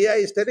what the AI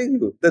is telling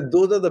you, that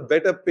those are the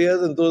better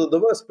pairs and those are the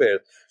worst pairs.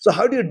 So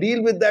how do you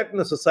deal with that in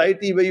a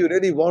society where you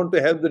really want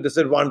to help the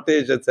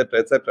disadvantaged, etc.,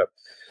 etc.?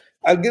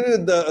 I'll give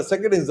you a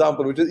second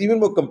example, which is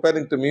even more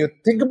compelling to me.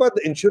 Think about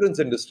the insurance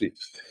industry.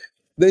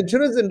 The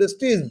insurance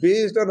industry is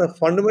based on a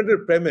fundamental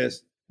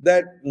premise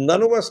that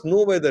none of us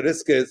know where the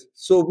risk is,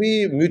 so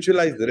we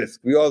mutualize the risk.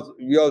 We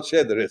all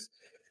share the risk.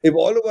 If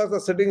all of us are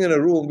sitting in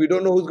a room, we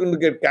don't know who's going to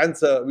get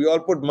cancer. We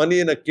all put money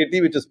in a kitty,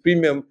 which is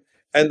premium,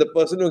 and the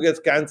person who gets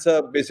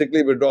cancer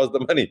basically withdraws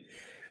the money.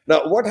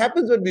 Now, what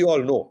happens when we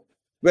all know?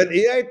 When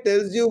AI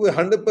tells you with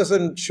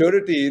 100%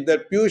 surety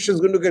that Piyush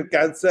is going to get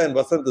cancer and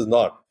Vasant is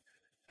not,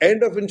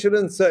 end of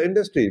insurance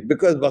industry,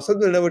 because Vasant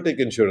will never take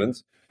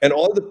insurance, and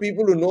all the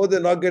people who know they're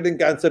not getting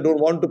cancer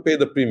don't want to pay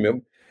the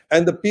premium.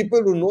 And the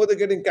people who know they're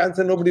getting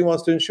cancer, nobody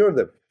wants to insure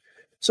them.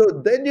 So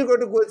then you got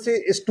to go and say,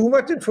 is too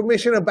much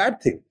information a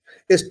bad thing?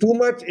 Is too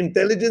much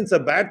intelligence a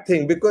bad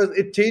thing? Because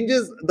it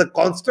changes the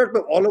construct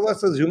of all of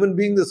us as human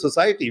beings in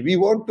society. We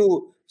want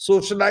to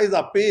socialize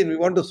our pain. We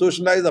want to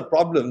socialize our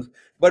problems.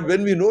 But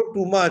when we know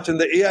too much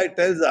and the AI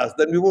tells us,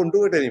 then we won't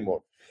do it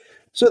anymore.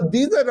 So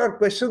these are not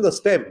questions of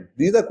STEM.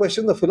 These are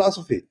questions of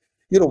philosophy.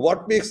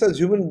 What makes us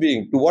human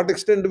beings? To what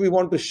extent do we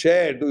want to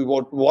share? To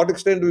what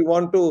extent do we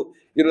want to,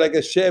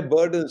 share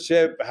burdens,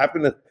 share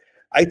happiness?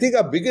 I think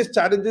our biggest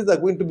challenges are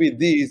going to be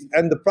these.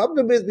 And the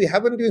problem is we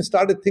haven't even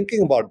started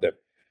thinking about them.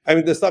 I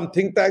mean, there's some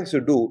think tanks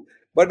who do,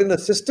 but in a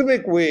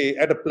systemic way,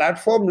 at a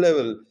platform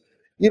level,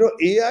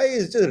 AI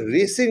is just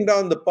racing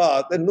down the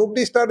path, and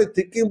nobody started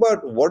thinking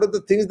about what are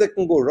the things that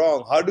can go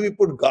wrong? How do we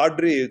put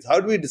guardrails? How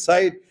do we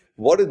decide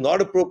what is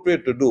not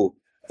appropriate to do?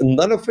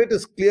 None of it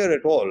is clear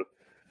at all.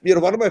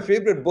 One of my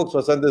favorite books,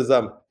 Vasant, is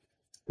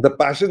The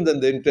Passions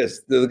and the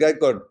Interests. There's a guy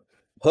called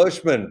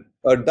Hirschman,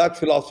 a Dutch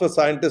philosopher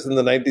scientist in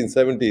the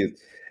 1970s.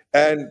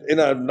 And in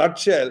a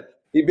nutshell,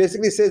 he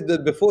basically says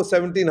that before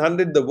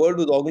 1700, the world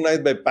was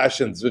organized by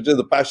passions, which is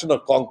the passion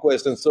of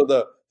conquest. And so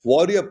the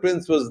warrior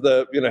prince was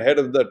the head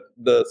of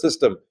the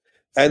system.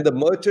 And the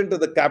merchant or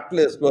the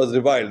capitalist was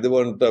reviled. They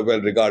weren't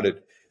well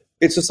regarded.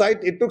 It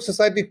took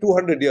society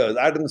 200 years,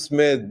 Adam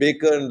Smith,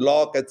 Bacon,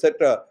 Locke,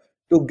 etc.,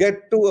 to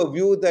get to a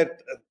view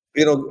that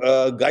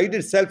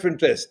guided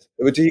self-interest,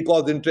 which he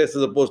calls interest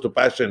as opposed to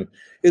passion,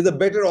 is a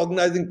better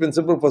organizing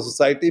principle for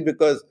society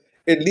because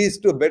it leads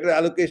to a better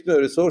allocation of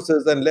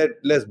resources and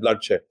less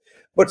bloodshed.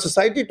 But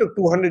society took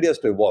 200 years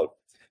to evolve.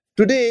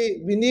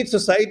 Today, we need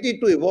society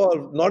to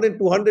evolve, not in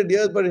 200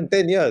 years, but in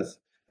 10 years,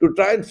 to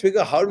try and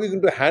figure how we're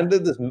going to handle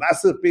this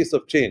massive pace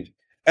of change.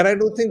 And I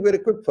don't think we're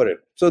equipped for it.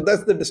 So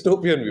that's the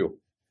dystopian view.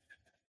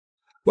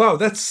 Wow,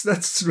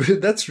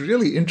 that's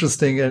really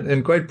interesting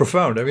and quite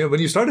profound. I mean, when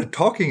you started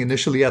talking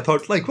initially, I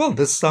thought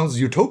this sounds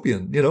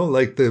utopian,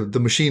 like the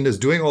machine is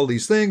doing all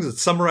these things.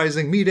 It's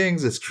summarizing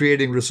meetings. It's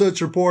creating research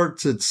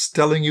reports. It's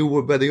telling you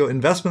whether your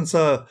investments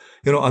are,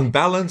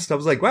 unbalanced. I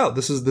was like, wow,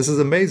 this is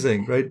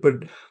amazing, right?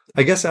 But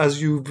I guess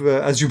as you've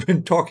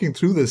been talking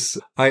through this,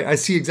 I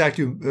see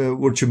exactly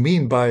what you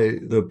mean by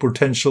the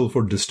potential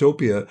for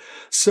dystopia.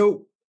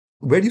 So,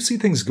 where do you see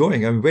things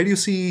going? I mean, where do you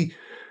see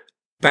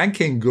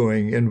banking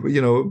going? And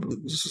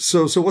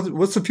so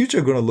what's the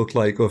future going to look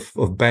like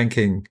of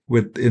banking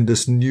in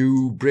this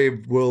new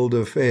brave world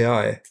of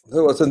AI?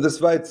 So this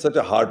is why it's such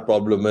a hard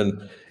problem.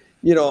 And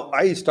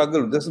I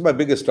struggle. This is my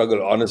biggest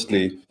struggle,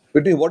 honestly,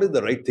 between what is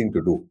the right thing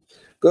to do.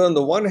 Because on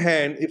the one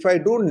hand, if I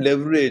don't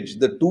leverage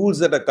the tools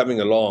that are coming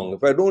along,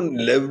 if I don't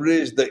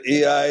leverage the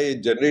AI,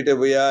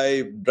 generative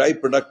AI, drive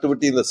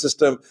productivity in the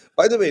system,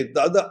 by the way,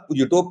 the other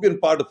utopian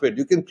part of it,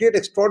 you can create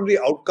extraordinary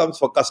outcomes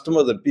for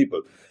customers and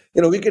people.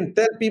 We can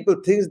tell people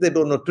things they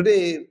don't know.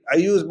 Today, I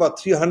use about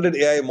 300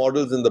 AI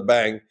models in the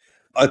bank,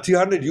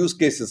 300 use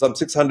cases, some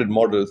 600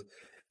 models.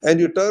 And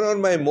you turn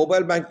on my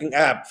mobile banking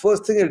app,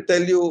 first thing it'll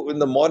tell you in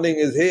the morning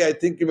is, hey, I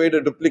think you made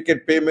a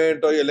duplicate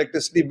payment, or your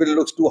electricity bill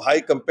looks too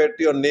high compared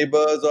to your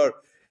neighbors, or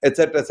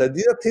etc. Et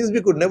These are things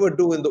we could never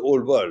do in the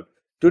old world.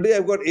 Today,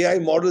 I've got AI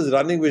models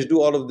running which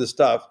do all of this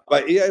stuff.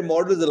 My AI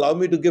models allow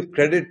me to give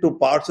credit to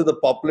parts of the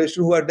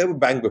population who had never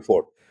banked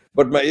before.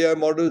 But my AI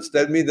models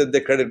tell me that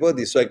they're credit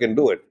worthy, so I can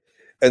do it,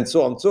 and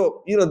so on.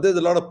 So, there's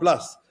a lot of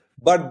plus.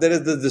 But there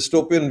is this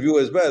dystopian view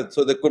as well,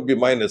 so there could be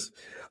minus.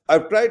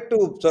 I've tried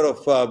to sort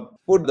of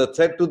put the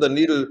thread to the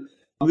needle.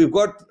 We've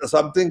got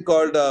something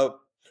called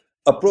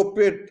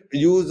appropriate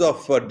use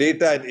of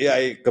data and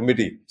AI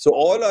committee. So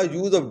all our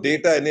use of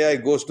data and AI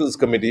goes to this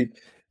committee.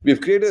 We've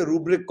created a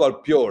rubric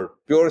called PURE.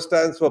 PURE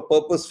stands for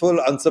purposeful,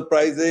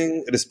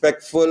 unsurprising,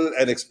 respectful,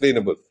 and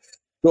explainable.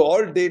 So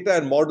all data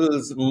and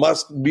models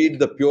must meet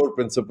the PURE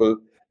principle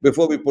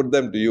before we put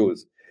them to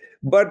use.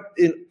 But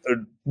in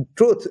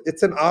truth,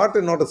 it's an art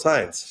and not a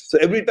science. So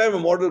every time a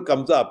model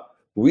comes up,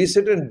 we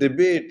sit and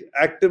debate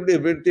actively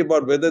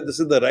about whether this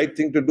is the right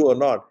thing to do or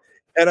not.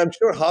 And I'm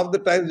sure half the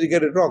times we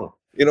get it wrong,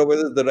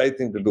 whether it's the right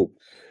thing to do.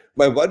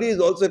 My worry is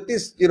also, at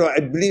least,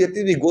 I believe at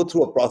least we go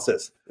through a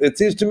process. It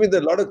seems to me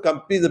that a lot of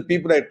companies and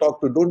people I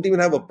talk to don't even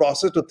have a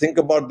process to think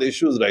about the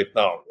issues right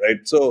now, right?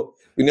 So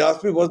when you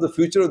ask me what's the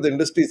future of the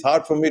industry, it's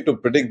hard for me to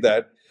predict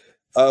that.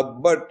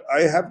 But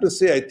I have to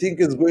say, I think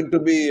it's going to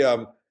be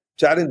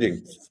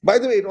challenging. By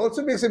the way, it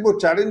also makes it more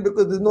challenging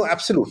because there's no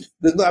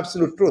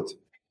absolute truth.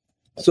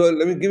 So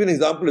let me give you an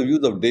example of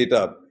use of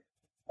data.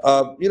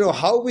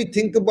 How we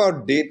think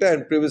about data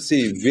and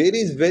privacy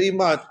varies very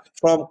much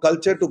from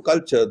culture to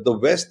culture. The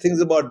West thinks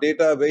about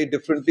data very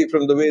differently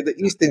from the way the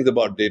East thinks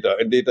about data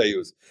and data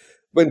use.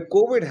 When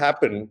COVID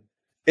happened,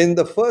 in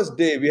the first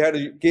day, we had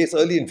a case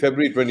early in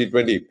February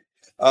 2020.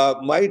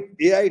 My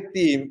AI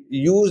team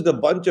used a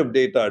bunch of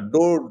data,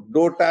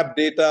 door tap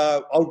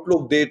data,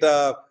 Outlook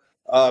data,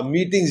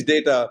 meetings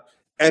data,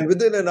 and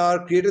within an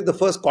hour created the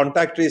first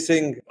contact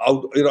tracing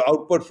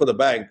output for the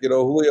bank.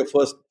 Who are your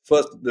first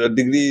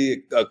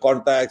degree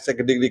contact,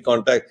 second degree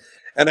contact,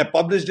 and I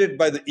published it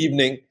by the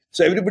evening,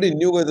 so everybody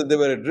knew whether they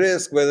were at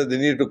risk, whether they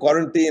needed to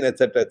quarantine,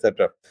 etc.,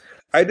 etc.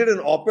 I did an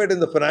op-ed in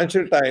the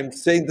Financial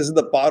Times saying this is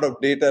the power of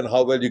data and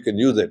how well you can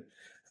use it.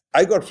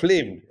 I got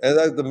flamed, and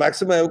that's the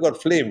maximum I ever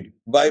got flamed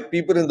by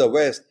people in the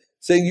West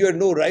saying you had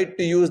no right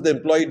to use the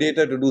employee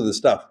data to do this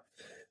stuff.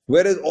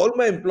 Whereas all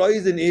my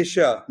employees in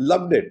Asia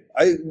loved it.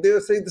 They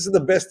were saying this is the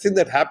best thing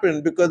that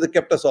happened because it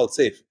kept us all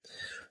safe.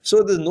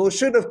 So the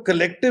notion of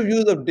collective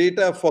use of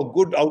data for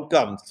good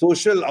outcomes,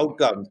 social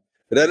outcomes,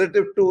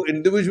 relative to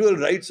individual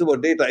rights over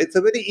data, it's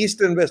a very East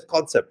and West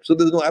concept. So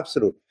there's no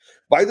absolute.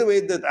 By the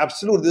way, there's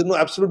no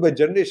absolute by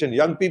generation.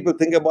 Young people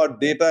think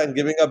about data and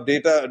giving up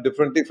data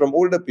differently from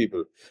older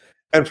people.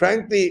 And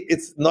frankly,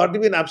 it's not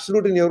even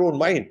absolute in your own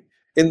mind.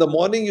 In the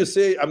morning, you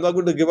say, I'm not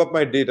going to give up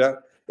my data.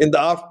 In the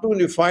afternoon,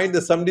 you find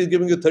that somebody is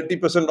giving you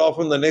 30% off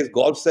on the next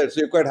golf set, so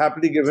you quite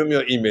happily give him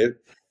your email.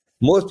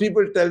 Most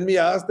people tell me,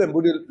 I ask them,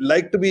 would you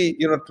like to be,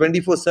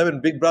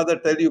 24/7, Big Brother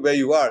tell you where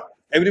you are?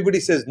 Everybody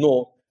says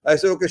no. I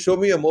say, okay, show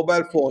me your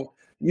mobile phone.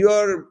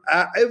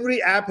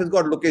 Every app has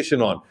got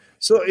location on.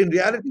 So in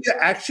reality,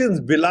 your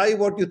actions belie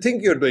what you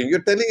think you're doing.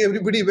 You're telling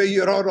everybody where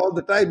you're on all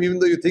the time, even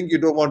though you think you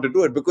don't want to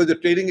do it, because you're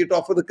trading it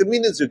off for the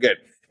convenience you get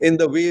in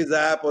the Waze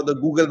app or the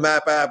Google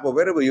Map app or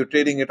wherever you're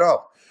trading it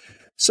off.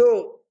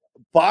 So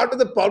part of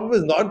the problem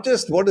is not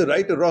just what is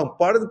right or wrong.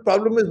 Part of the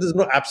problem is there's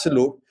no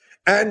absolute.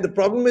 And the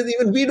problem is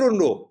even we don't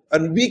know.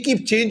 And we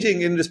keep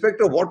changing in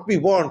respect of what we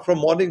want from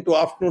morning to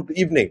afternoon to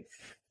evening.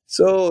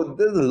 So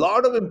there's a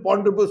lot of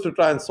imponderables to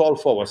try and solve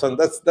for us. And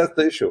that's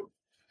the issue.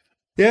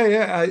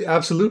 Yeah,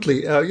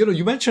 absolutely.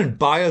 You mentioned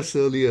bias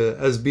earlier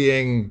as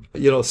being,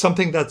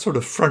 something that's sort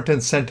of front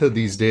and center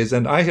these days.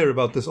 And I hear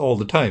about this all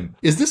the time.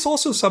 Is this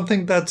also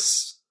something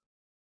that's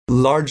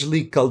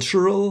largely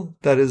cultural?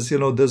 That is,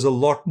 there's a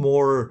lot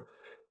more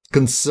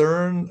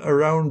concern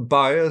around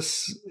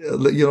bias,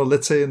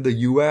 let's say in the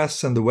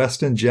US and the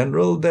West in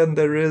general than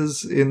there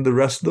is in the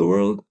rest of the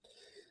world?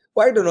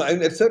 Well, I don't know. I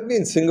mean, certainly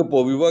in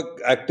Singapore, we work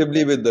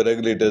actively with the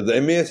regulators.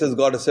 The MAS has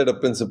got a set of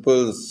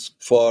principles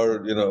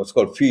for, it's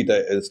called FEAT.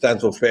 It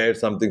stands for fair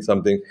something.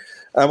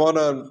 I'm on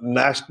a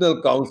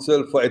national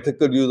council for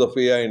ethical use of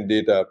AI and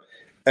data.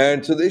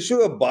 And so the issue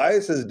of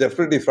bias is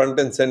definitely front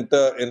and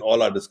center in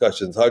all our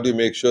discussions. How do you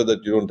make sure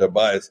that you don't have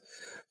bias?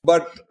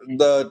 But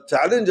the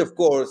challenge, of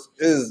course,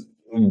 is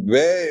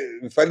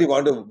where finally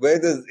where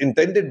there's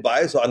intended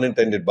bias or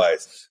unintended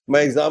bias. My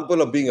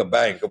example of being a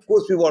bank, of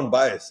course, we want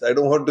bias. I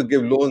don't want to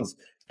give loans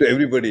to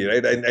everybody,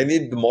 right? I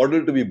need the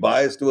model to be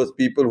biased towards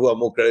people who are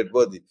more credit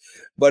worthy.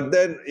 But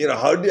then,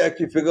 how do you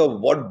actually figure out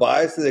what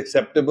bias is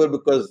acceptable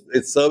because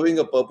it's serving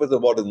a purpose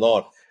and what is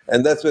not?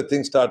 And that's where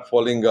things start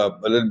falling a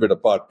little bit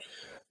apart.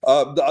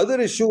 The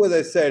other issue, as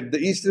I said, the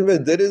East and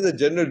West, there is a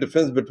general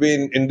difference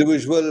between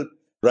individual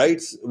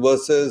rights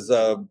versus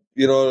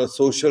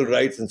social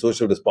rights and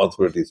social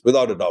responsibilities,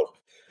 without a doubt.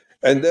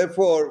 And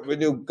therefore,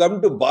 when you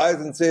come to bias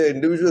and say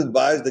individuals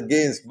biased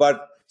against,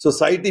 but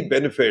society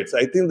benefits,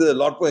 I think there's a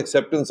lot more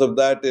acceptance of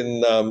that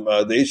in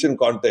the Asian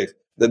context,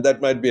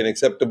 that might be an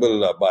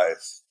acceptable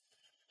bias.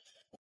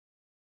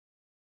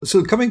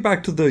 So coming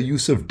back to the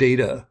use of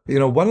data,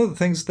 one of the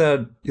things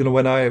that,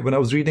 when I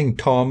was reading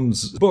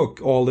Tom's book,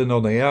 All In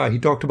on AI, he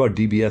talked about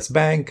DBS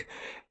Bank.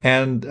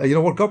 And,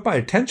 what got my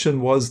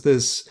attention was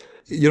this,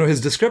 his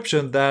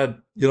description that,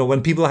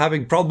 when people are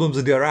having problems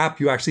with your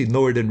app, you actually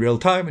know it in real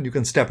time and you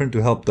can step in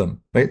to help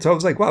them, right? So I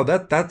was like, wow,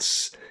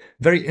 that's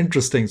very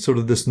interesting, sort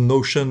of this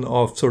notion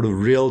of sort of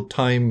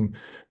real-time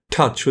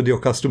touch with your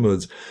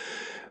customers.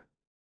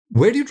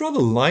 Where do you draw the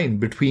line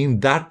between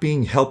that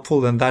being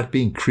helpful and that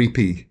being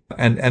creepy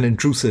and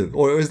intrusive?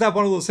 Or is that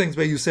one of those things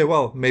where you say,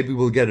 well, maybe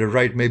we'll get it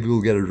right, maybe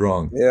we'll get it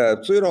wrong? Yeah,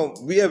 so,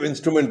 we have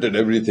instrumented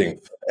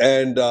everything.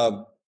 And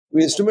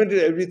we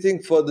instrumented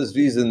everything for this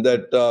reason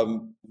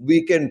that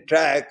we can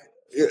track.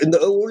 In the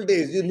old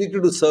days, you need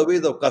to do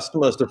surveys of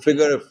customers to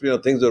figure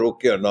if things are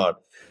okay or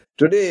not.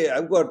 Today,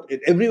 I've got in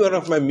every one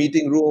of my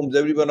meeting rooms,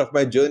 every one of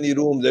my journey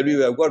rooms,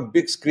 everywhere, I've got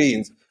big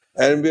screens.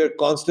 And we are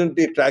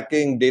constantly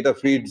tracking data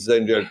feeds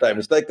in real time.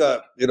 It's like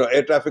a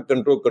air traffic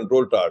control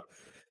tower,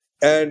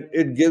 and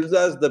it gives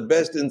us the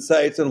best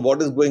insights on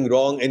what is going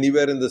wrong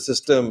anywhere in the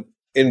system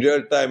in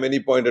real time, any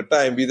point of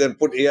time. We then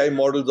put AI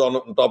models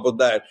on top of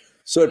that,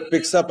 so it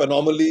picks up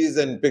anomalies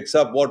and picks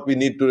up what we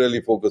need to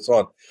really focus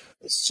on.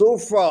 So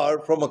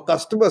far, from a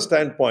customer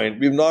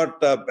standpoint, we've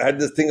not had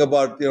this thing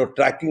about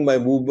tracking my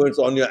movements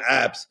on your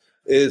apps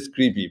is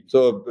creepy.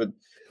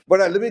 But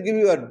let me give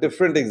you a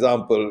different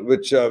example,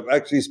 which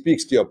actually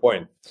speaks to your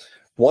point.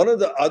 One of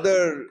the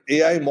other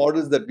AI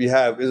models that we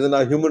have is in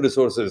our human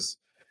resources,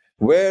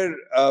 where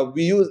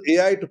we use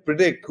AI to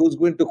predict who's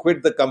going to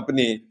quit the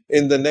company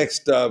in the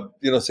next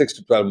 6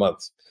 to 12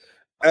 months.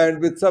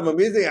 And with some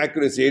amazing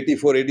accuracy,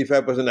 84,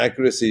 85%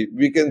 accuracy,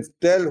 we can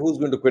tell who's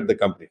going to quit the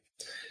company.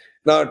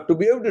 Now, to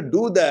be able to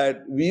do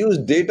that, we use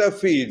data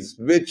feeds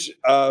which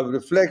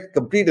reflect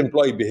complete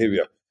employee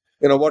behavior.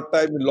 What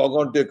time you log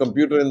on to your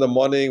computer in the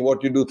morning,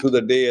 what you do through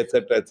the day,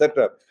 etc.,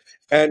 etc.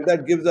 And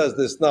that gives us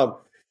this. Now,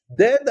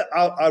 there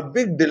our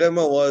big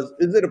dilemma was,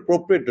 is it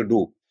appropriate to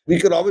do? We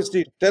could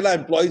obviously tell our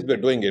employees we're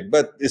doing it,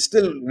 but it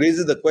still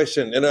raises the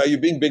question, are you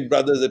being big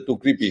brothers? Is it too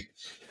creepy?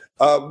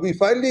 We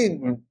finally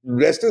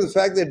rested the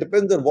fact that it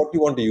depends on what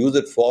you want to use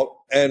it for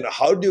and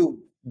how do you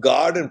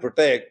guard and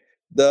protect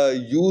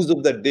the use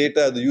of the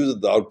data, the use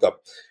of the outcome.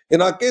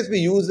 In our case, we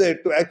use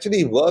it to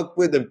actually work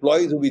with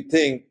employees who we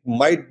think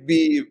might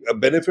be a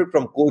benefit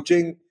from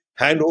coaching,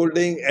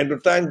 hand-holding, and to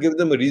try and give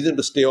them a reason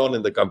to stay on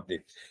in the company.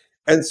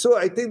 And so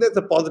I think that's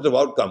a positive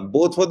outcome,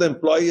 both for the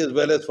employee as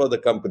well as for the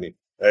company,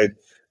 right?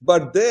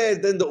 But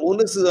then the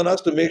onus is on us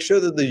to make sure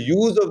that the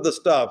use of the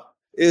stuff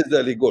is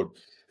really good.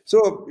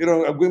 So,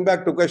 I'm going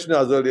back to a question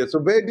I asked earlier. So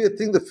where do you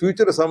think the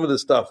future of some of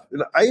this stuff?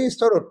 I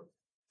sort of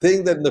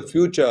think that in the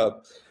future,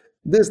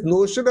 this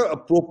notion of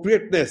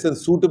appropriateness and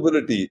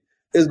suitability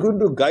is going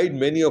to guide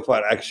many of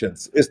our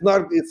actions. It's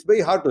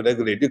very hard to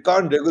regulate. You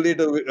can't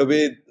regulate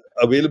away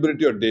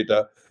availability of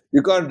data.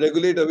 You can't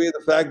regulate away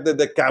the fact that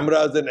there are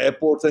cameras in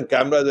airports and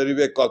cameras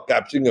everywhere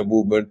capturing a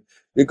movement.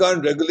 You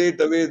can't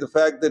regulate away the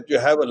fact that you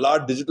have a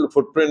large digital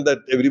footprint that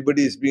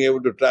everybody is being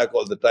able to track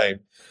all the time.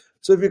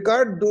 So if you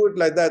can't do it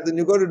like that, then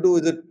you've got to do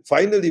is it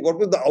finally, what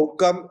was the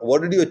outcome?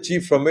 What did you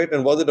achieve from it?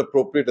 And was it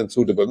appropriate and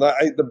suitable? Now,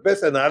 the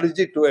best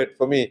analogy to it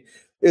for me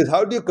is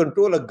how do you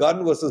control a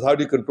gun versus how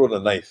do you control a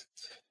knife?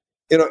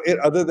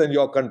 Other than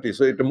your country.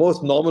 So in the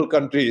most normal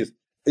countries,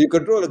 you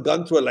control a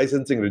gun through a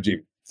licensing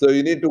regime. So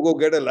you need to go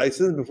get a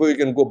license before you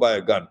can go buy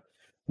a gun.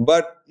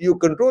 But you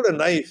control a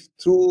knife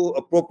through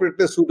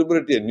appropriateness,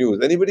 suitability, and use.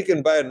 Anybody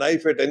can buy a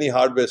knife at any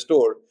hardware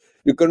store.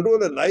 You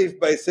control a knife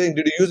by saying,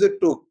 did you use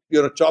it to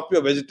chop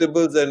your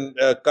vegetables and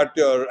cut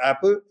your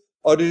apple?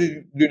 Or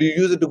did you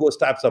use it to go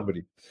stab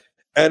somebody?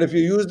 And if you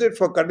used it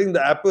for cutting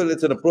the apple,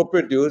 it's an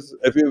appropriate use.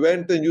 If you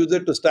went and used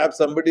it to stab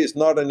somebody, it's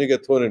not, and you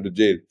get thrown into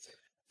jail.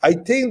 I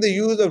think the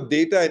use of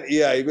data and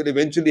AI will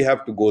eventually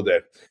have to go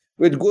there,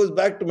 which goes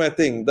back to my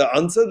thing. The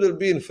answers will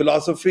be in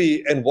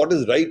philosophy and what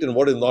is right and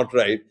what is not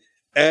right.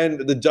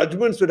 And the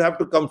judgments would have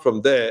to come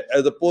from there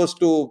as opposed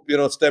to,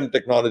 STEM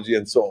technology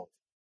and so on.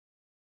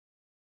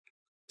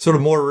 Sort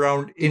of more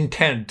around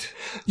intent.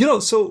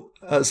 So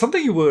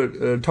something you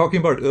were talking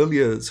about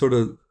earlier, sort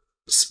of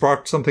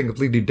sparked something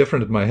completely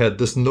different in my head.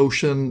 This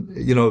notion,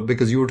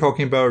 because you were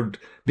talking about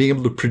being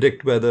able to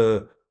predict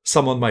whether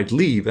someone might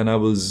leave, and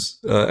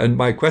and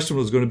my question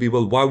was going to be,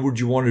 well, why would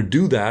you want to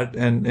do that?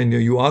 And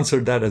you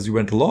answered that as you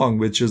went along,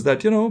 which is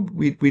that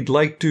we'd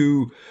like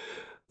to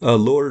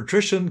lower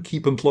attrition,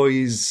 keep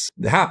employees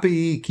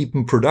happy, keep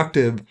them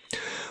productive.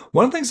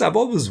 One of the things I've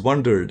always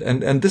wondered,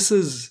 and this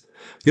is,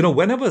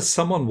 whenever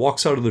someone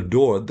walks out of the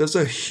door, there's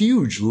a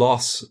huge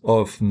loss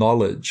of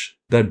knowledge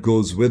that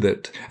goes with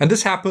it. And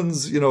this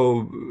happens,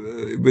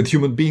 with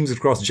human beings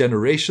across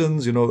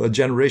generations. A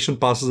generation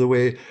passes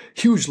away,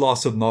 huge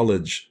loss of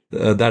knowledge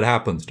that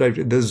happens, right?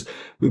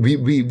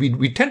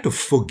 We tend to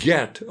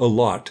forget a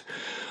lot.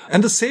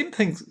 And the same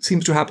thing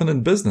seems to happen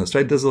in business,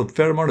 right? There's a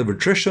fair amount of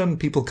attrition,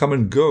 people come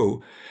and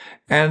go.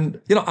 And,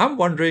 I'm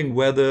wondering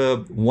whether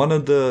one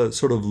of the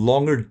sort of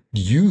longer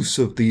use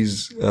of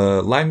these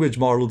language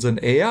models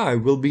and AI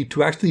will be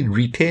to actually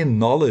retain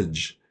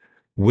knowledge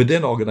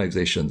within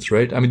organizations,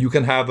 right? I mean,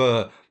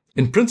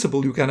 in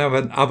principle, you can have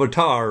an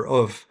avatar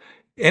of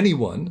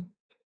anyone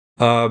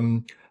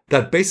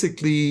that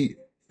basically,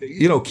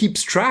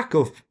 keeps track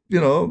of,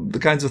 the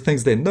kinds of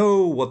things they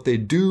know, what they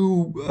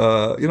do,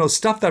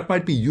 stuff that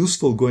might be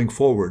useful going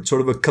forward,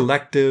 sort of a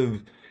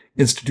collective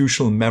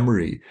institutional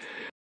memory.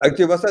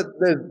 Actually,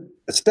 Vasant,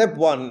 step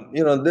one,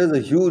 there's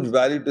a huge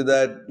value to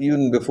that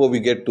even before we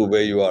get to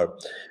where you are,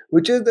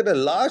 which is that a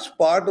large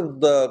part of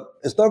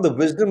it's not the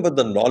wisdom, but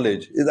the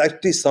knowledge is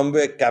actually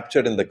somewhere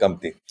captured in the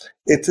company.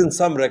 It's in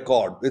some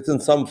record, it's in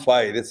some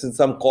file, it's in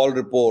some call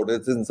report,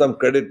 it's in some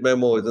credit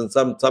memo, it's in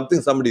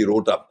something somebody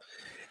wrote up.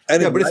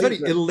 And but it's very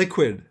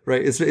illiquid,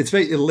 right? It's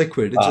very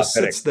illiquid. It just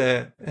correct. Sits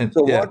there. And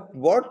so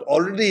what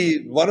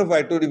already,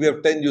 I told you we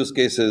have 10 use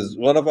cases.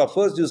 One of our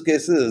first use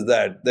cases is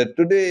that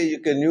today you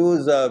can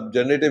use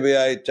generative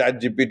AI,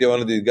 ChatGPT,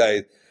 one of these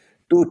guys,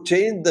 to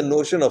change the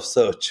notion of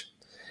search.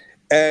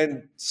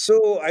 And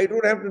so I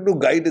don't have to do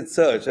guided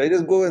search. I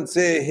just go and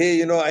say,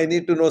 hey, I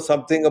need to know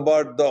something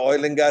about the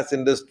oil and gas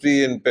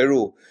industry in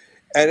Peru.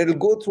 And it'll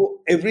go through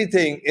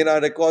everything in our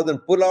records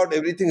and pull out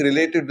everything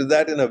related to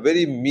that in a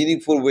very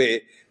meaningful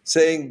way,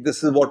 saying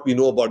this is what we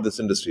know about this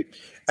industry.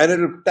 And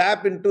it'll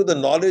tap into the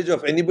knowledge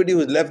of anybody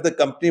who's left the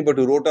company but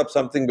who wrote up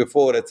something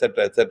before,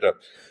 etc., etc.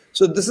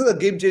 So this is a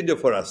game changer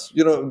for us.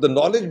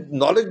 The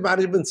knowledge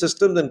management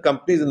systems and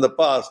companies in the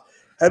past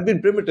have been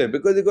primitive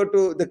because you go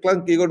to the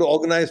clunky, you got to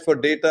organize for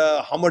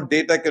data. How much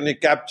data can you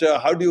capture?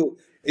 How do you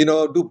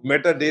do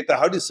metadata?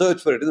 How do you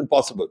search for it? It's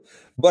impossible.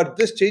 But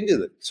this changes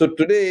it. So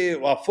today,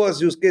 our first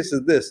use case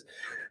is this.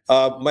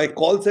 My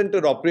call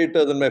center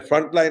operators and my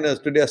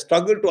frontliners today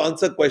struggle to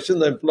answer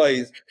questions of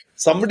employees.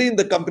 Somebody in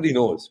the company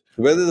knows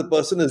whether the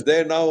person is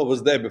there now or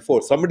was there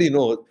before. Somebody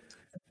knows.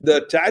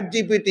 The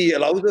ChatGPT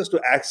allows us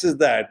to access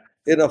that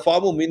in a far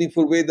more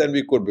meaningful way than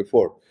we could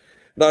before.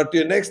 Now, to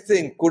your next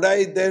thing, could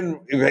I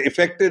then,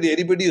 effectively,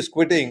 anybody who's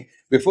quitting,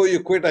 before you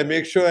quit, I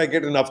make sure I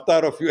get an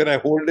avatar of you and I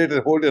hold it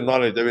and hold your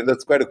knowledge. I mean,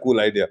 that's quite a cool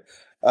idea.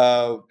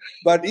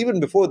 But even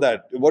before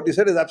that, what you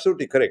said is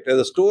absolutely correct. As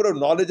a store of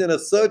knowledge and a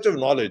search of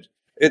knowledge,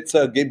 it's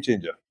a game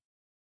changer.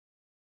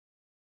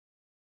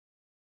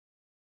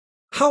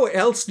 How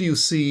else do you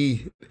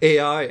see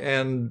AI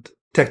and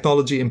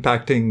technology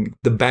impacting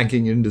the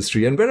banking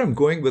industry? And where I'm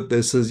going with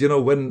this is,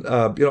 when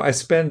I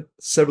spent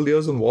several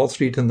years on Wall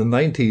Street in the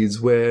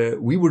 90s, where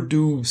we would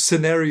do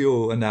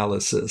scenario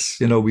analysis.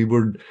 We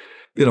would,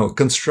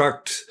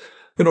 construct,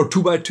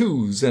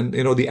 2x2s, and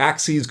the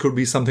axes could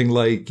be something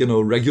like,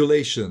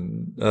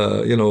 regulation,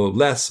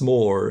 less,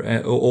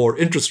 more, or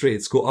interest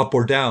rates go up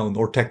or down,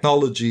 or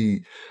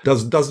technology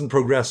doesn't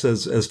progress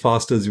as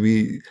fast as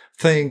we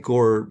think,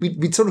 or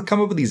we'd sort of come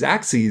up with these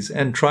axes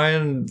and try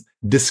and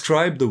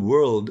describe the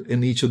world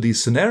in each of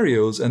these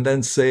scenarios, and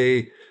then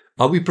say,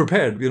 are we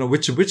prepared?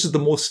 Which is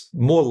the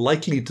more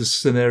likely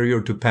scenario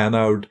to pan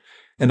out,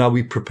 and are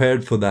we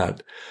prepared for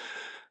that?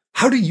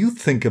 How do you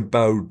think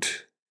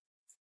about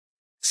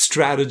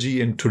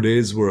strategy in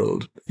today's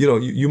world?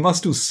 You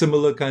must do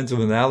similar kinds of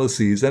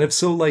analyses, and if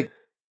so,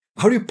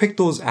 how do you pick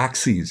those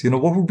axes?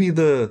 What would be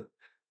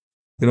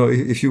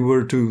if you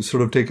were to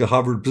sort of take a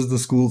Harvard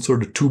Business School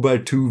sort of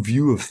 2x2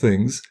 view of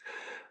things,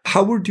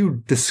 how would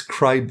you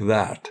describe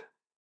that?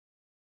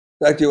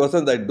 Actually,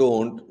 Vasant, I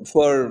don't.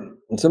 For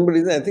some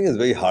reason, I think it's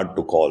very hard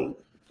to call.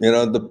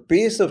 The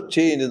pace of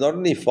change is not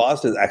only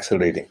fast, it's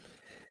accelerating.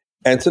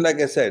 And so, like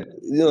I said,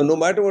 no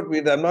matter what we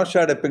did, I'm not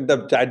sure I picked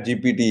up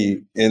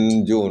ChatGPT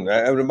in June.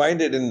 I'm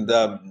reminded in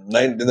the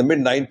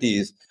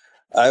mid-90s,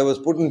 I was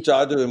put in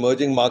charge of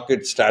emerging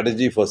market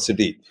strategy for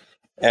Citi.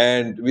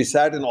 And we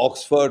sat in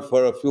Oxford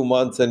for a few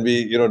months and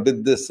we,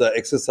 did this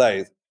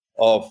exercise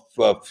of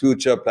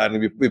future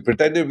planning. We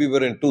pretended we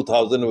were in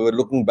 2000. We were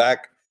looking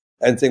back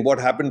and saying what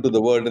happened to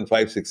the world in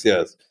 5-6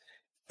 years.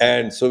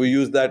 And so we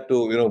used that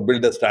to,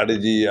 build a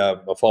strategy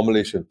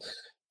formulation.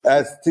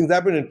 As things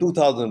happened in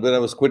 2000, when I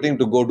was quitting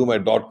to go do my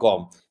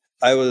 .com,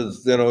 I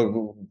was,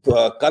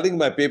 culling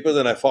my papers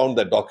and I found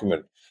that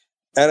document.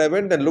 And I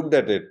went and looked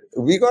at it.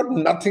 We got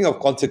nothing of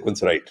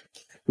consequence right.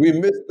 We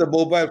missed the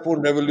mobile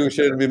phone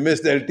revolution. We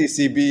missed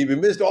LTCB. We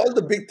missed all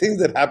the big things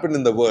that happened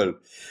in the world.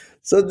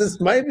 So this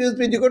might be,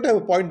 you got to have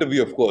a point of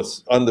view, of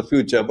course, on the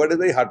future, but it's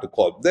very hard to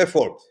call.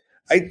 Therefore,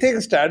 I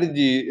think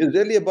strategy is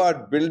really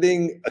about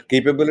building a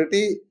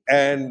capability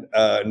and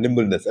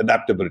nimbleness,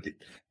 adaptability.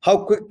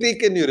 How quickly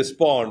can you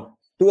respond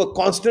to a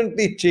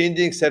constantly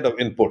changing set of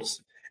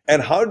inputs?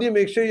 And how do you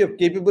make sure you have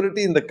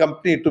capability in the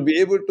company to be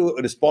able to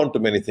respond to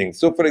many things?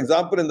 So, for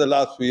example, in the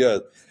last few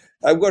years,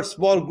 I've got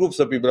small groups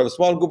of people. I have a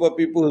small group of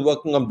people who are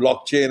working on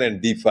blockchain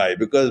and DeFi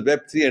because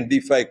Web3 and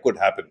DeFi could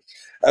happen.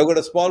 I've got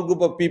a small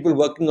group of people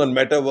working on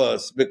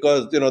metaverse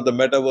because, the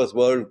metaverse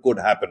world could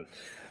happen.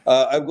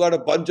 I've got a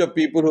bunch of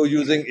people who are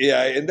using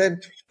AI. And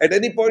then at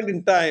any point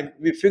in time,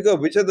 we figure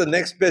which are the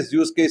next best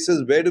use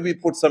cases, where do we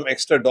put some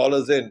extra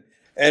dollars in,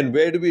 and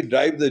where do we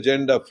drive the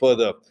agenda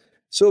further.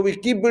 So we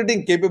keep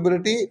building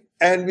capability,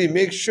 and we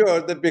make sure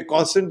that we're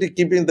constantly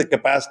keeping the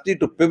capacity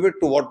to pivot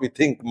to what we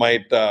think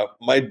might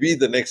be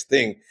the next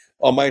thing,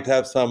 or might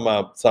have some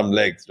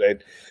legs,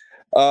 right?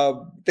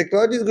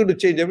 Technology is going to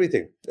change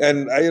everything.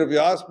 And if you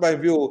ask my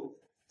view,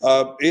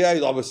 AI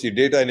is obviously,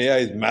 data and AI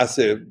is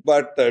massive,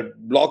 but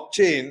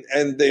blockchain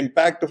and the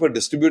impact of a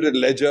distributed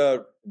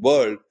ledger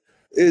world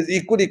is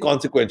equally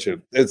consequential.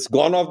 It's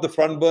gone off the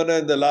front burner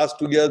in the last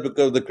 2 years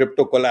because of the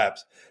crypto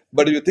collapse.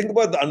 But if you think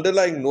about the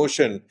underlying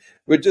notion,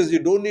 which is you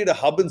don't need a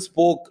hub and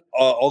spoke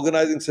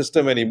organizing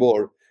system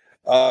anymore,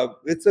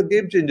 it's a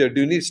game changer.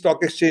 Do you need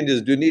stock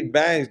exchanges? Do you need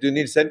banks? Do you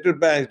need central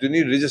banks? Do you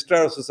need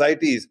registrar of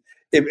societies?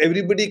 If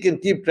everybody can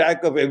keep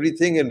track of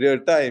everything in real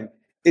time,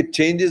 it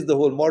changes the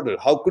whole model.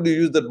 How could you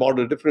use that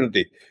model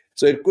differently?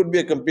 So it could be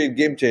a complete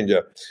game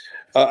changer.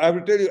 I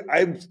will tell you,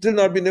 I've still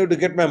not been able to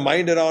get my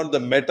mind around the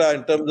meta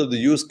in terms of the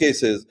use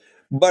cases,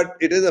 but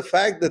it is a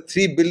fact that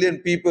 3 billion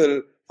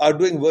people are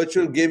doing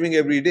virtual gaming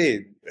every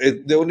day.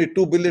 There are only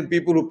 2 billion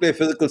people who play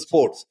physical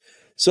sports.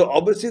 So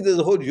obviously there's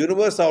a whole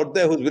universe out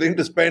there who's willing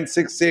to spend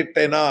 6, 8,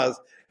 10 hours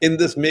in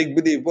this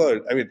make-believe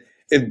world. I mean,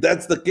 if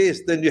that's the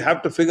case, then you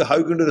have to figure how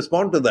you're going to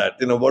respond to that.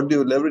 What do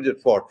you leverage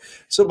it for?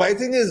 So my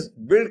thing is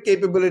build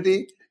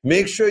capability,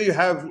 make sure you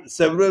have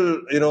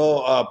several,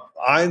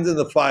 irons in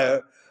the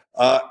fire,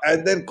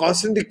 and then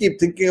constantly keep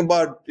thinking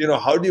about,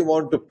 how do you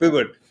want to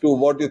pivot to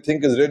what you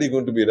think is really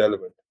going to be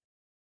relevant.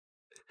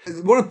 I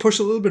want to push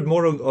a little bit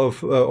more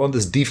on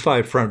this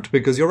DeFi front,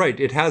 because you're right,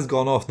 it has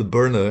gone off the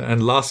burner.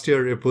 And last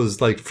year it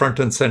was like front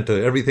and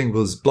center. Everything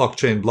was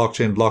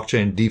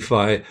blockchain,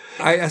 DeFi.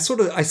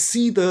 I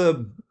see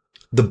the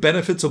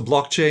benefits of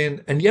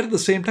blockchain, and yet at the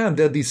same time,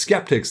 there are these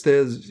skeptics.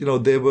 There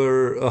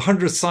were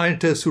 100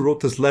 scientists who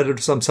wrote this letter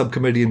to some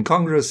subcommittee in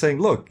Congress saying,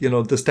 look,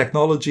 this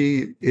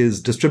technology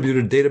is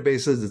distributed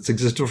databases. It's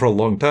existed for a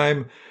long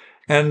time.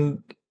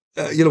 And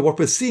what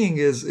we're seeing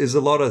is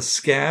a lot of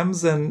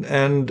scams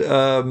and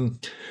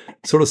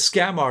sort of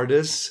scam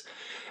artists.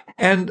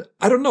 And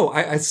I don't know,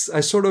 I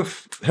sort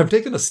of have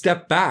taken a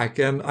step back,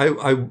 and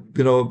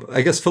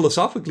I guess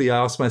philosophically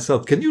I ask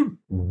myself, can you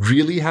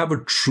really have a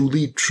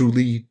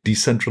truly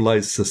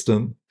decentralized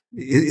system?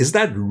 Is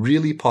that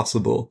really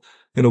possible,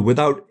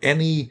 without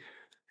any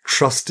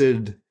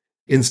trusted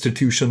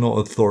institution or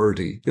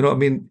authority?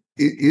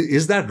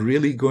 Is that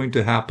really going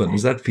to happen?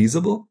 Is that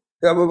feasible?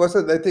 Yeah, but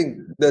Vasant, I think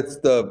that's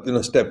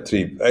the step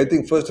 3. I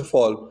think first of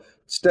all,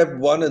 step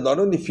 1 is not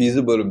only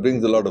feasible, it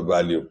brings a lot of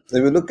value.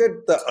 If you look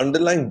at the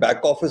underlying back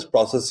office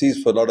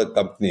processes for a lot of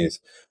companies,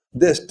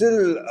 they're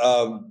still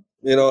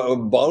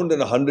bound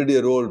in a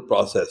 100-year-old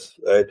process,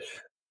 right?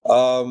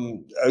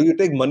 You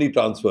take money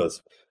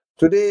transfers.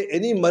 Today,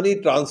 any money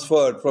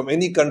transferred from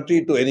any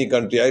country to any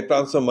country, I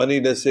transfer money,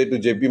 let's say, to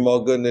JP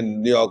Morgan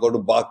in New York or to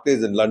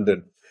Barclays in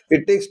London,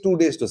 it takes 2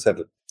 days to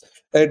settle.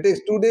 And it takes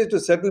 2 days to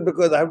settle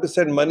because I have to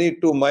send money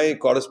to my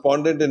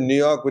correspondent in New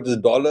York, which is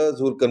dollars,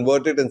 who will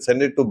convert it and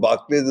send it to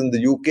Barclays in the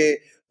UK,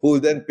 who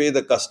will then pay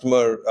the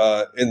customer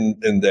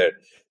in there.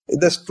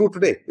 That's true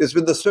today. It's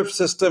with the SWIFT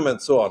system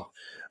and so on.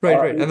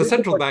 Right. And the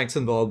central bank's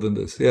involved in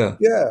this. Yeah.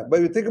 Yeah.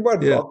 But you think about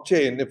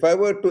blockchain, if I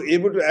were to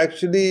able to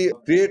actually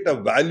create a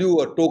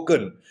value, a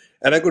token,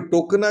 and I could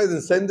tokenize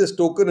and send this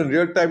token in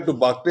real time to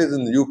Barclays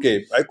in the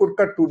UK, I could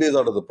cut 2 days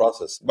out of the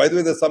process. By the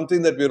way, there's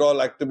something that we're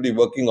all actively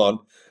working on.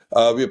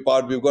 We've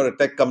got a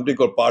tech company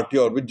called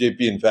Partior with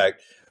JP, in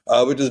fact,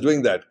 which is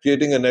doing that,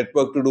 creating a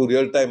network to do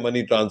real-time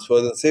money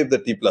transfers and save the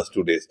T plus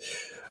 2 days.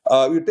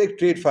 You take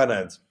trade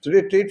finance.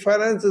 Today, trade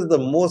finance is the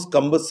most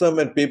cumbersome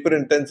and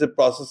paper-intensive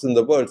process in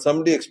the world.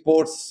 Somebody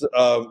exports,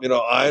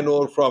 iron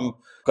ore from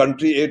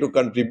country A to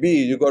country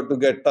B. You got to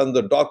get tons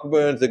of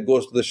documents. It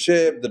goes to the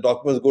ship. The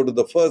documents go to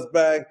the first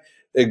bank.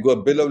 A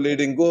bill of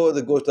lading goes.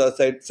 It goes to our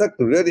side.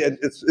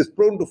 It's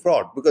prone to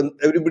fraud because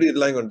everybody is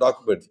relying on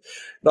documents.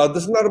 Now,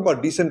 this is not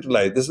about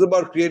decentralized. This is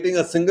about creating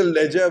a single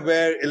ledger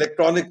where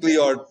electronically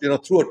or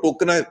through a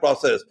tokenized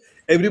process,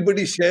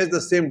 everybody shares the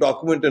same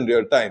document in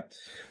real time.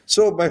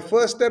 So my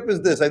first step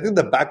is this. I think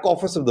the back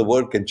office of the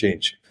world can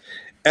change.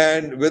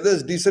 And whether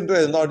it's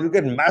decentralized or not, you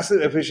get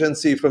massive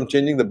efficiency from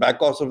changing the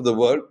back office of the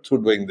world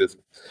through doing this.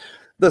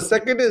 The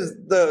second is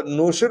the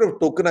notion of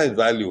tokenized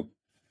value.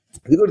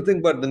 You got to think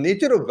about the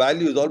nature of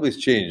value has always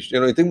changed.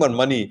 You think about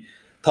money.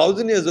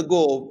 1,000 years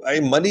ago,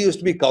 money used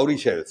to be cowrie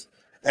shells.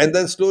 And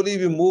then slowly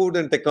we moved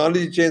and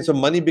technology changed, so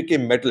money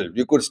became metal.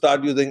 You could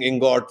start using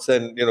ingots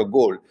and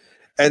gold.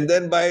 And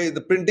then by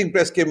the printing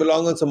press came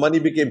along, and so money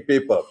became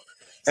paper.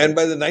 And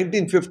by the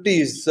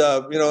 1950s,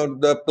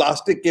 the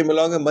plastic came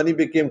along and money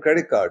became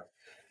credit card.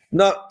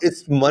 Now,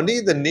 it's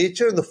money, the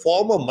nature and the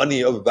form of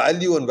money, of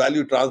value and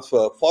value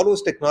transfer,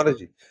 follows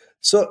technology.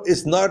 So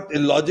it's not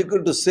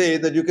illogical to say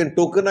that you can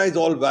tokenize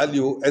all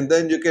value and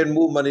then you can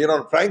move money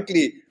around.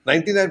 Frankly,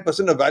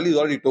 99% of value is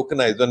already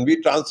tokenized. When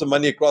we transfer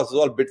money across, it's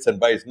all bits and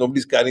bytes.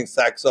 Nobody's carrying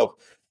sacks of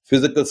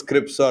physical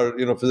scripts or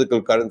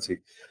physical currency.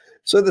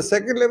 So the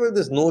second level,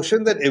 this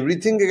notion that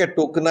everything will get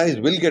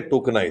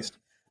tokenized,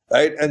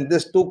 right? And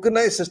this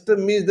tokenized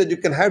system means that you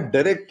can have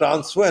direct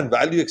transfer and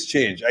value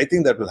exchange. I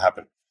think that will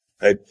happen,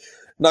 right?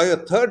 Now, your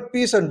third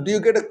piece on do you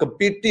get a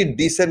completely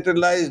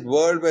decentralized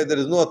world where there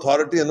is no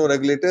authority and no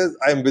regulators?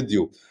 I'm with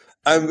you.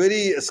 I'm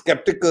very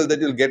skeptical that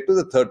you'll get to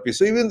the third piece.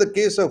 So even in the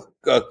case of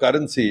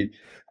currency,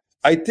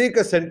 I think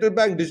a central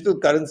bank digital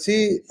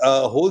currency,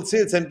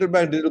 wholesale central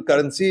bank digital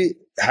currency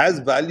has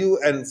value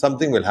and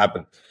something will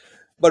happen.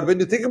 But when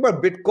you think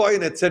about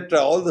Bitcoin, etc.,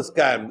 all the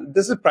scam,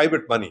 this is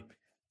private money.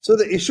 So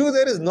the issue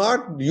there is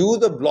not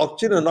use of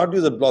blockchain or not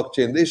use of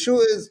blockchain. The issue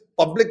is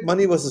public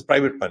money versus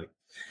private money.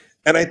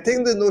 And I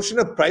think the notion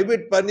of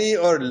private money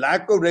or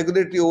lack of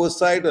regulatory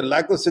oversight or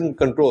lack of single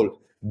control,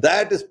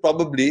 that is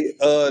probably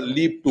a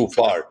leap too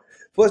far.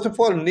 First of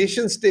all,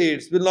 nation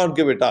states will not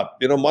give it up.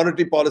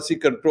 Monetary policy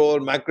control,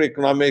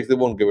 macroeconomics, they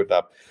won't give it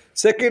up.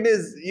 Second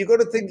is, you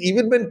got to think,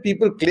 even when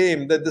people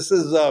claim that this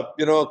is,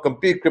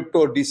 complete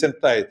crypto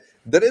decentralized,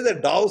 there is a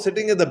DAO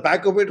sitting at the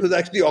back of it who's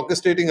actually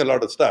orchestrating a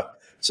lot of stuff.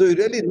 So you're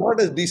really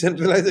not as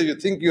decentralized as you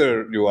think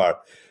you are.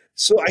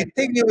 So I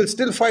think you will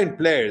still find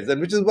players, and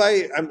which is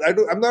why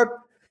I'm not,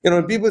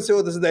 when people say,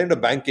 oh, this is the end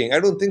of banking, I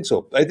don't think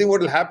so. I think what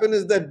will happen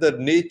is that the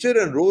nature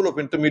and role of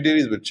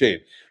intermediaries will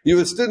change. You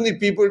will still need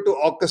people to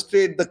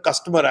orchestrate the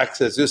customer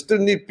access. You still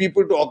need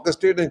people to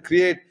orchestrate and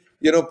create,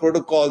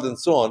 protocols and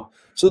so on.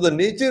 So the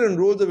nature and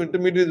roles of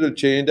intermediaries will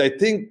change. I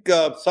think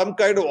some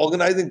kind of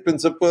organizing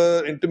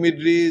principle,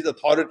 intermediaries,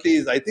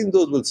 authorities, I think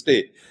those will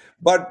stay.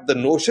 But the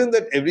notion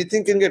that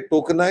everything can get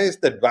tokenized,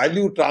 that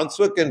value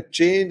transfer can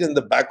change and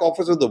the back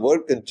office of the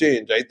world can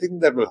change, I think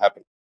that will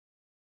happen.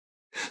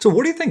 So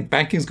what do you think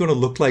banking is going to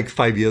look like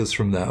 5 years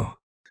from now?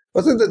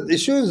 Well, so the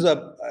issue is,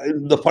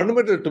 the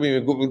fundamental to me,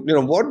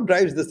 what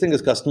drives this thing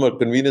is customer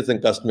convenience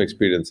and customer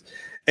experience.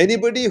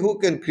 Anybody who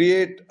can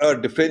create a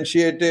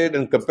differentiated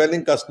and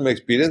compelling customer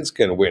experience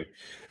can win.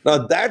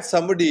 Now, that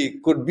somebody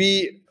could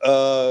be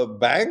a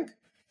bank,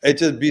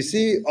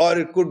 HSBC, or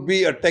it could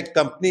be a tech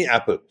company,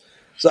 Apple.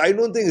 So I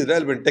don't think it's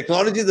relevant.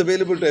 Technology is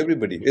available to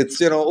everybody.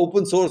 It's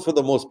open source for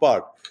the most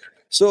part.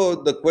 So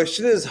the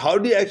question is, how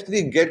do you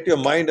actually get your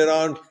mind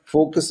around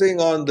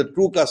focusing on the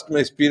true customer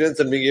experience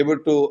and being able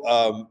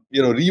to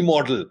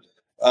remodel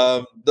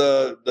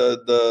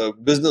the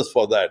business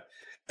for that?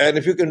 And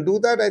if you can do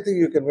that, I think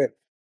you can win.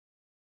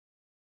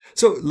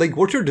 So, like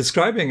what you're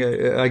describing,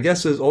 I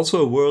guess, is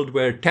also a world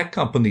where tech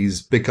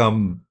companies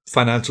become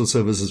financial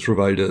services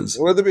providers.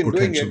 Well, they've been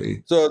potentially doing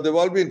it. So they've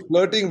all been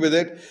flirting with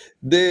it.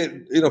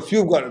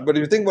 Few got it. But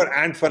if you think about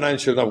Ant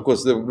Financial, now, of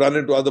course, they've run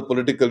into other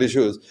political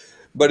issues.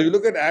 But if you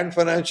look at Ant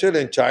Financial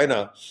in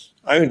China,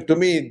 to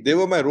me, they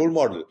were my role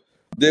model.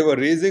 They were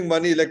raising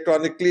money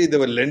electronically. They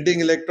were lending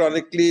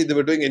electronically. They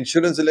were doing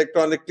insurance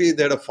electronically.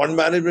 They had a fund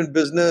management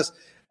business,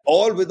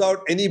 all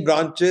without any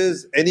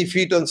branches, any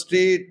feet on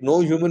street, no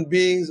human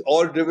beings,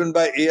 all driven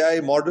by AI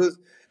models.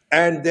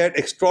 And they had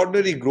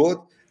extraordinary growth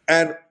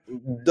and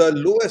the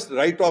lowest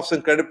write-offs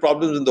and credit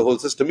problems in the whole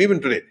system, even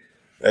today,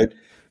 right?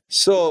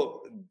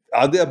 So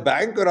are they a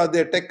bank or are they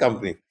a tech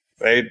company,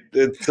 right?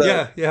 It's,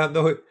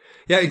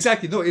 Yeah,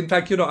 exactly. No, in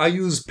fact, I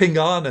use Ping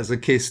An as a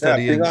case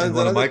study in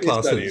one of my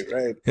classes.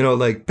 Right.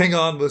 Like Ping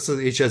An versus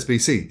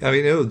HSBC. I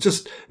mean,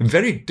 just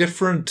very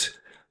different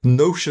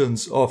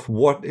notions of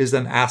what is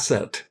an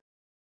asset.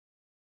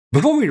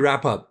 Before we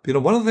wrap up,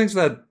 one of the things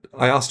that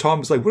I asked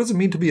Tom is like, what does it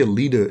mean to be a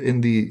leader in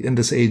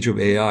this age of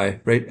AI,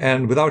 right?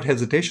 And without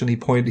hesitation,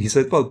 he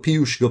said, well,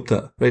 Piyush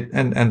Gupta, right?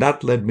 And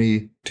that led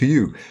me to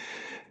you.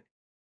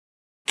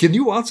 Can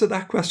you answer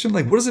that question?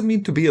 Like, what does it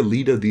mean to be a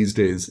leader these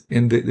days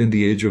in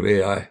the age of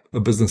AI,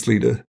 a business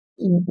leader?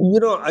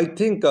 I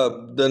think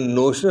the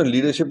notion of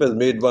leadership has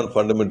made one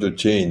fundamental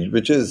change,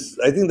 which is,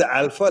 I think the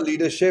alpha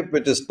leadership,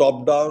 which is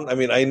top down. I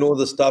mean, I know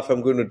the stuff,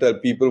 I'm going to tell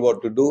people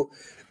what to do.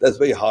 That's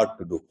very hard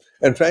to do.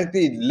 And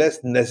frankly,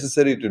 less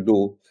necessary to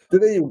do.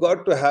 Today, you've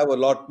got to have a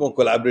lot more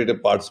collaborative,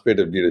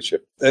 participative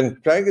leadership.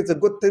 And frankly, it's a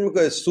good thing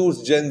because it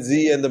suits Gen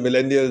Z and the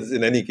millennials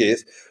in any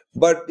case.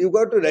 But you've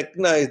got to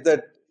recognize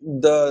that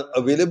the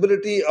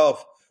availability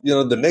of,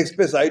 the next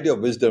best idea of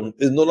wisdom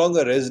is no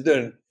longer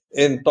resident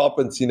in top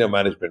and senior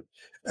management.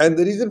 And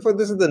the reason for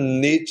this is the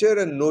nature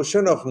and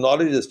notion of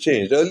knowledge has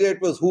changed. Earlier,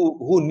 it was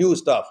who knew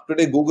stuff.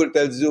 Today, Google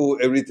tells you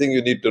everything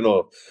you need to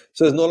know.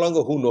 So it's no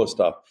longer who knows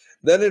stuff.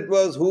 Then it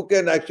was who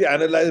can actually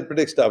analyze and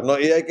predict stuff. Now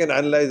AI can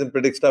analyze and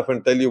predict stuff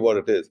and tell you what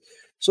it is.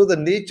 So the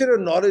nature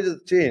of knowledge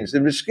has changed,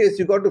 in which case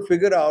you got to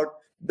figure out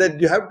that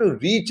you have to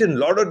reach in a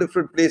lot of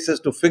different places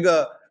to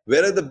figure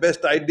where are the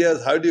best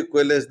ideas, how do you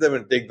coalesce them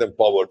and take them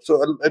forward.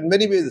 So in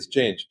many ways it's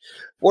changed.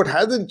 What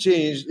hasn't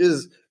changed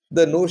is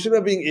the notion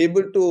of being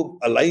able to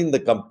align the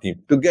company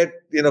to get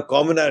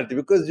commonality,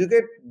 because you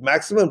get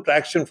maximum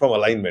traction from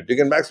alignment. You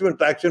get maximum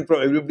traction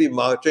from everybody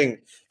marching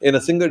in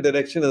a single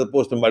direction as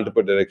opposed to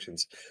multiple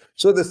directions.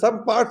 So there's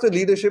some parts of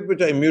leadership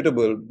which are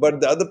immutable, but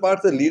the other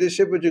parts of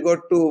leadership which you got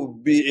to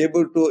be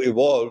able to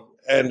evolve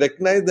and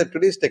recognize that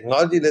today's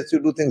technology lets you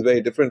do things very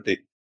differently.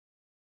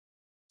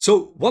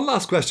 So one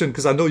last question,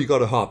 because I know you got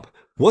to hop.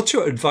 What's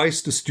your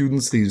advice to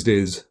students these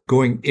days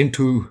going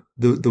into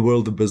the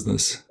world of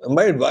business?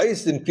 My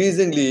advice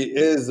increasingly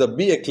is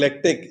be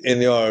eclectic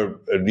in your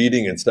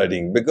reading and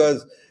studying,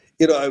 because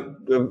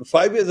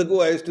 5 years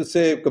ago I used to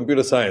say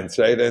computer science,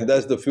 right? And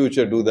that's the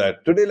future, do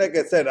that. Today, like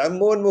I said, I'm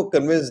more and more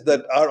convinced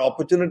that our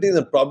opportunities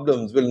and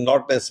problems will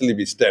not necessarily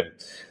be STEM.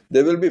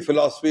 There will be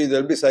philosophy,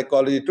 there will be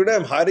psychology. Today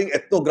I'm hiring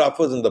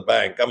ethnographers in the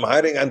bank. I'm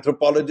hiring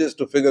anthropologists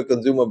to figure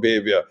consumer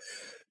behavior.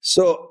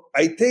 So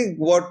I think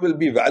what will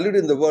be valued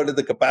in the world is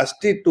the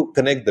capacity to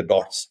connect the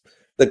dots,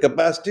 the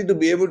capacity to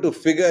be able to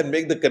figure and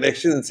make the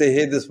connection and say,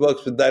 hey, this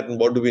works with that, and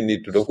what do we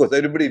need to do? Of course,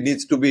 everybody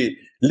needs to be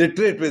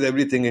literate with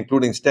everything,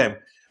 including STEM.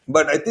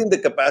 But I think the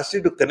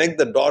capacity to connect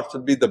the dots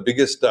would be the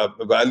biggest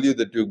value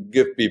that you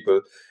give people.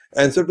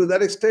 And so to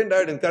that extent,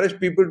 I'd encourage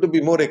people to be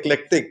more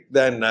eclectic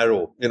than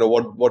narrow,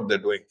 what they're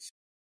doing.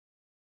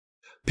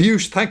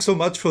 Piyush, thanks so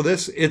much for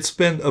this. It's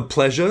been a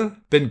pleasure.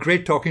 Been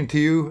great talking to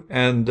you,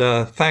 and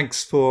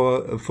thanks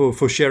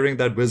for sharing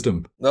that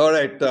wisdom. All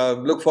right.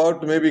 Look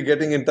forward to maybe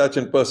getting in touch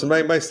in person.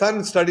 My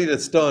son studied at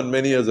Stern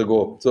many years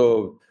ago,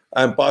 so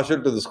I'm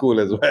partial to the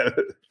school as well.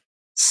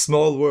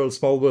 Small world,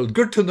 small world.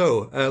 Good to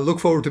know. Look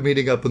forward to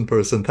meeting up in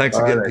person. Thanks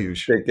again,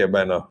 Piyush. Take care.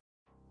 Bye now.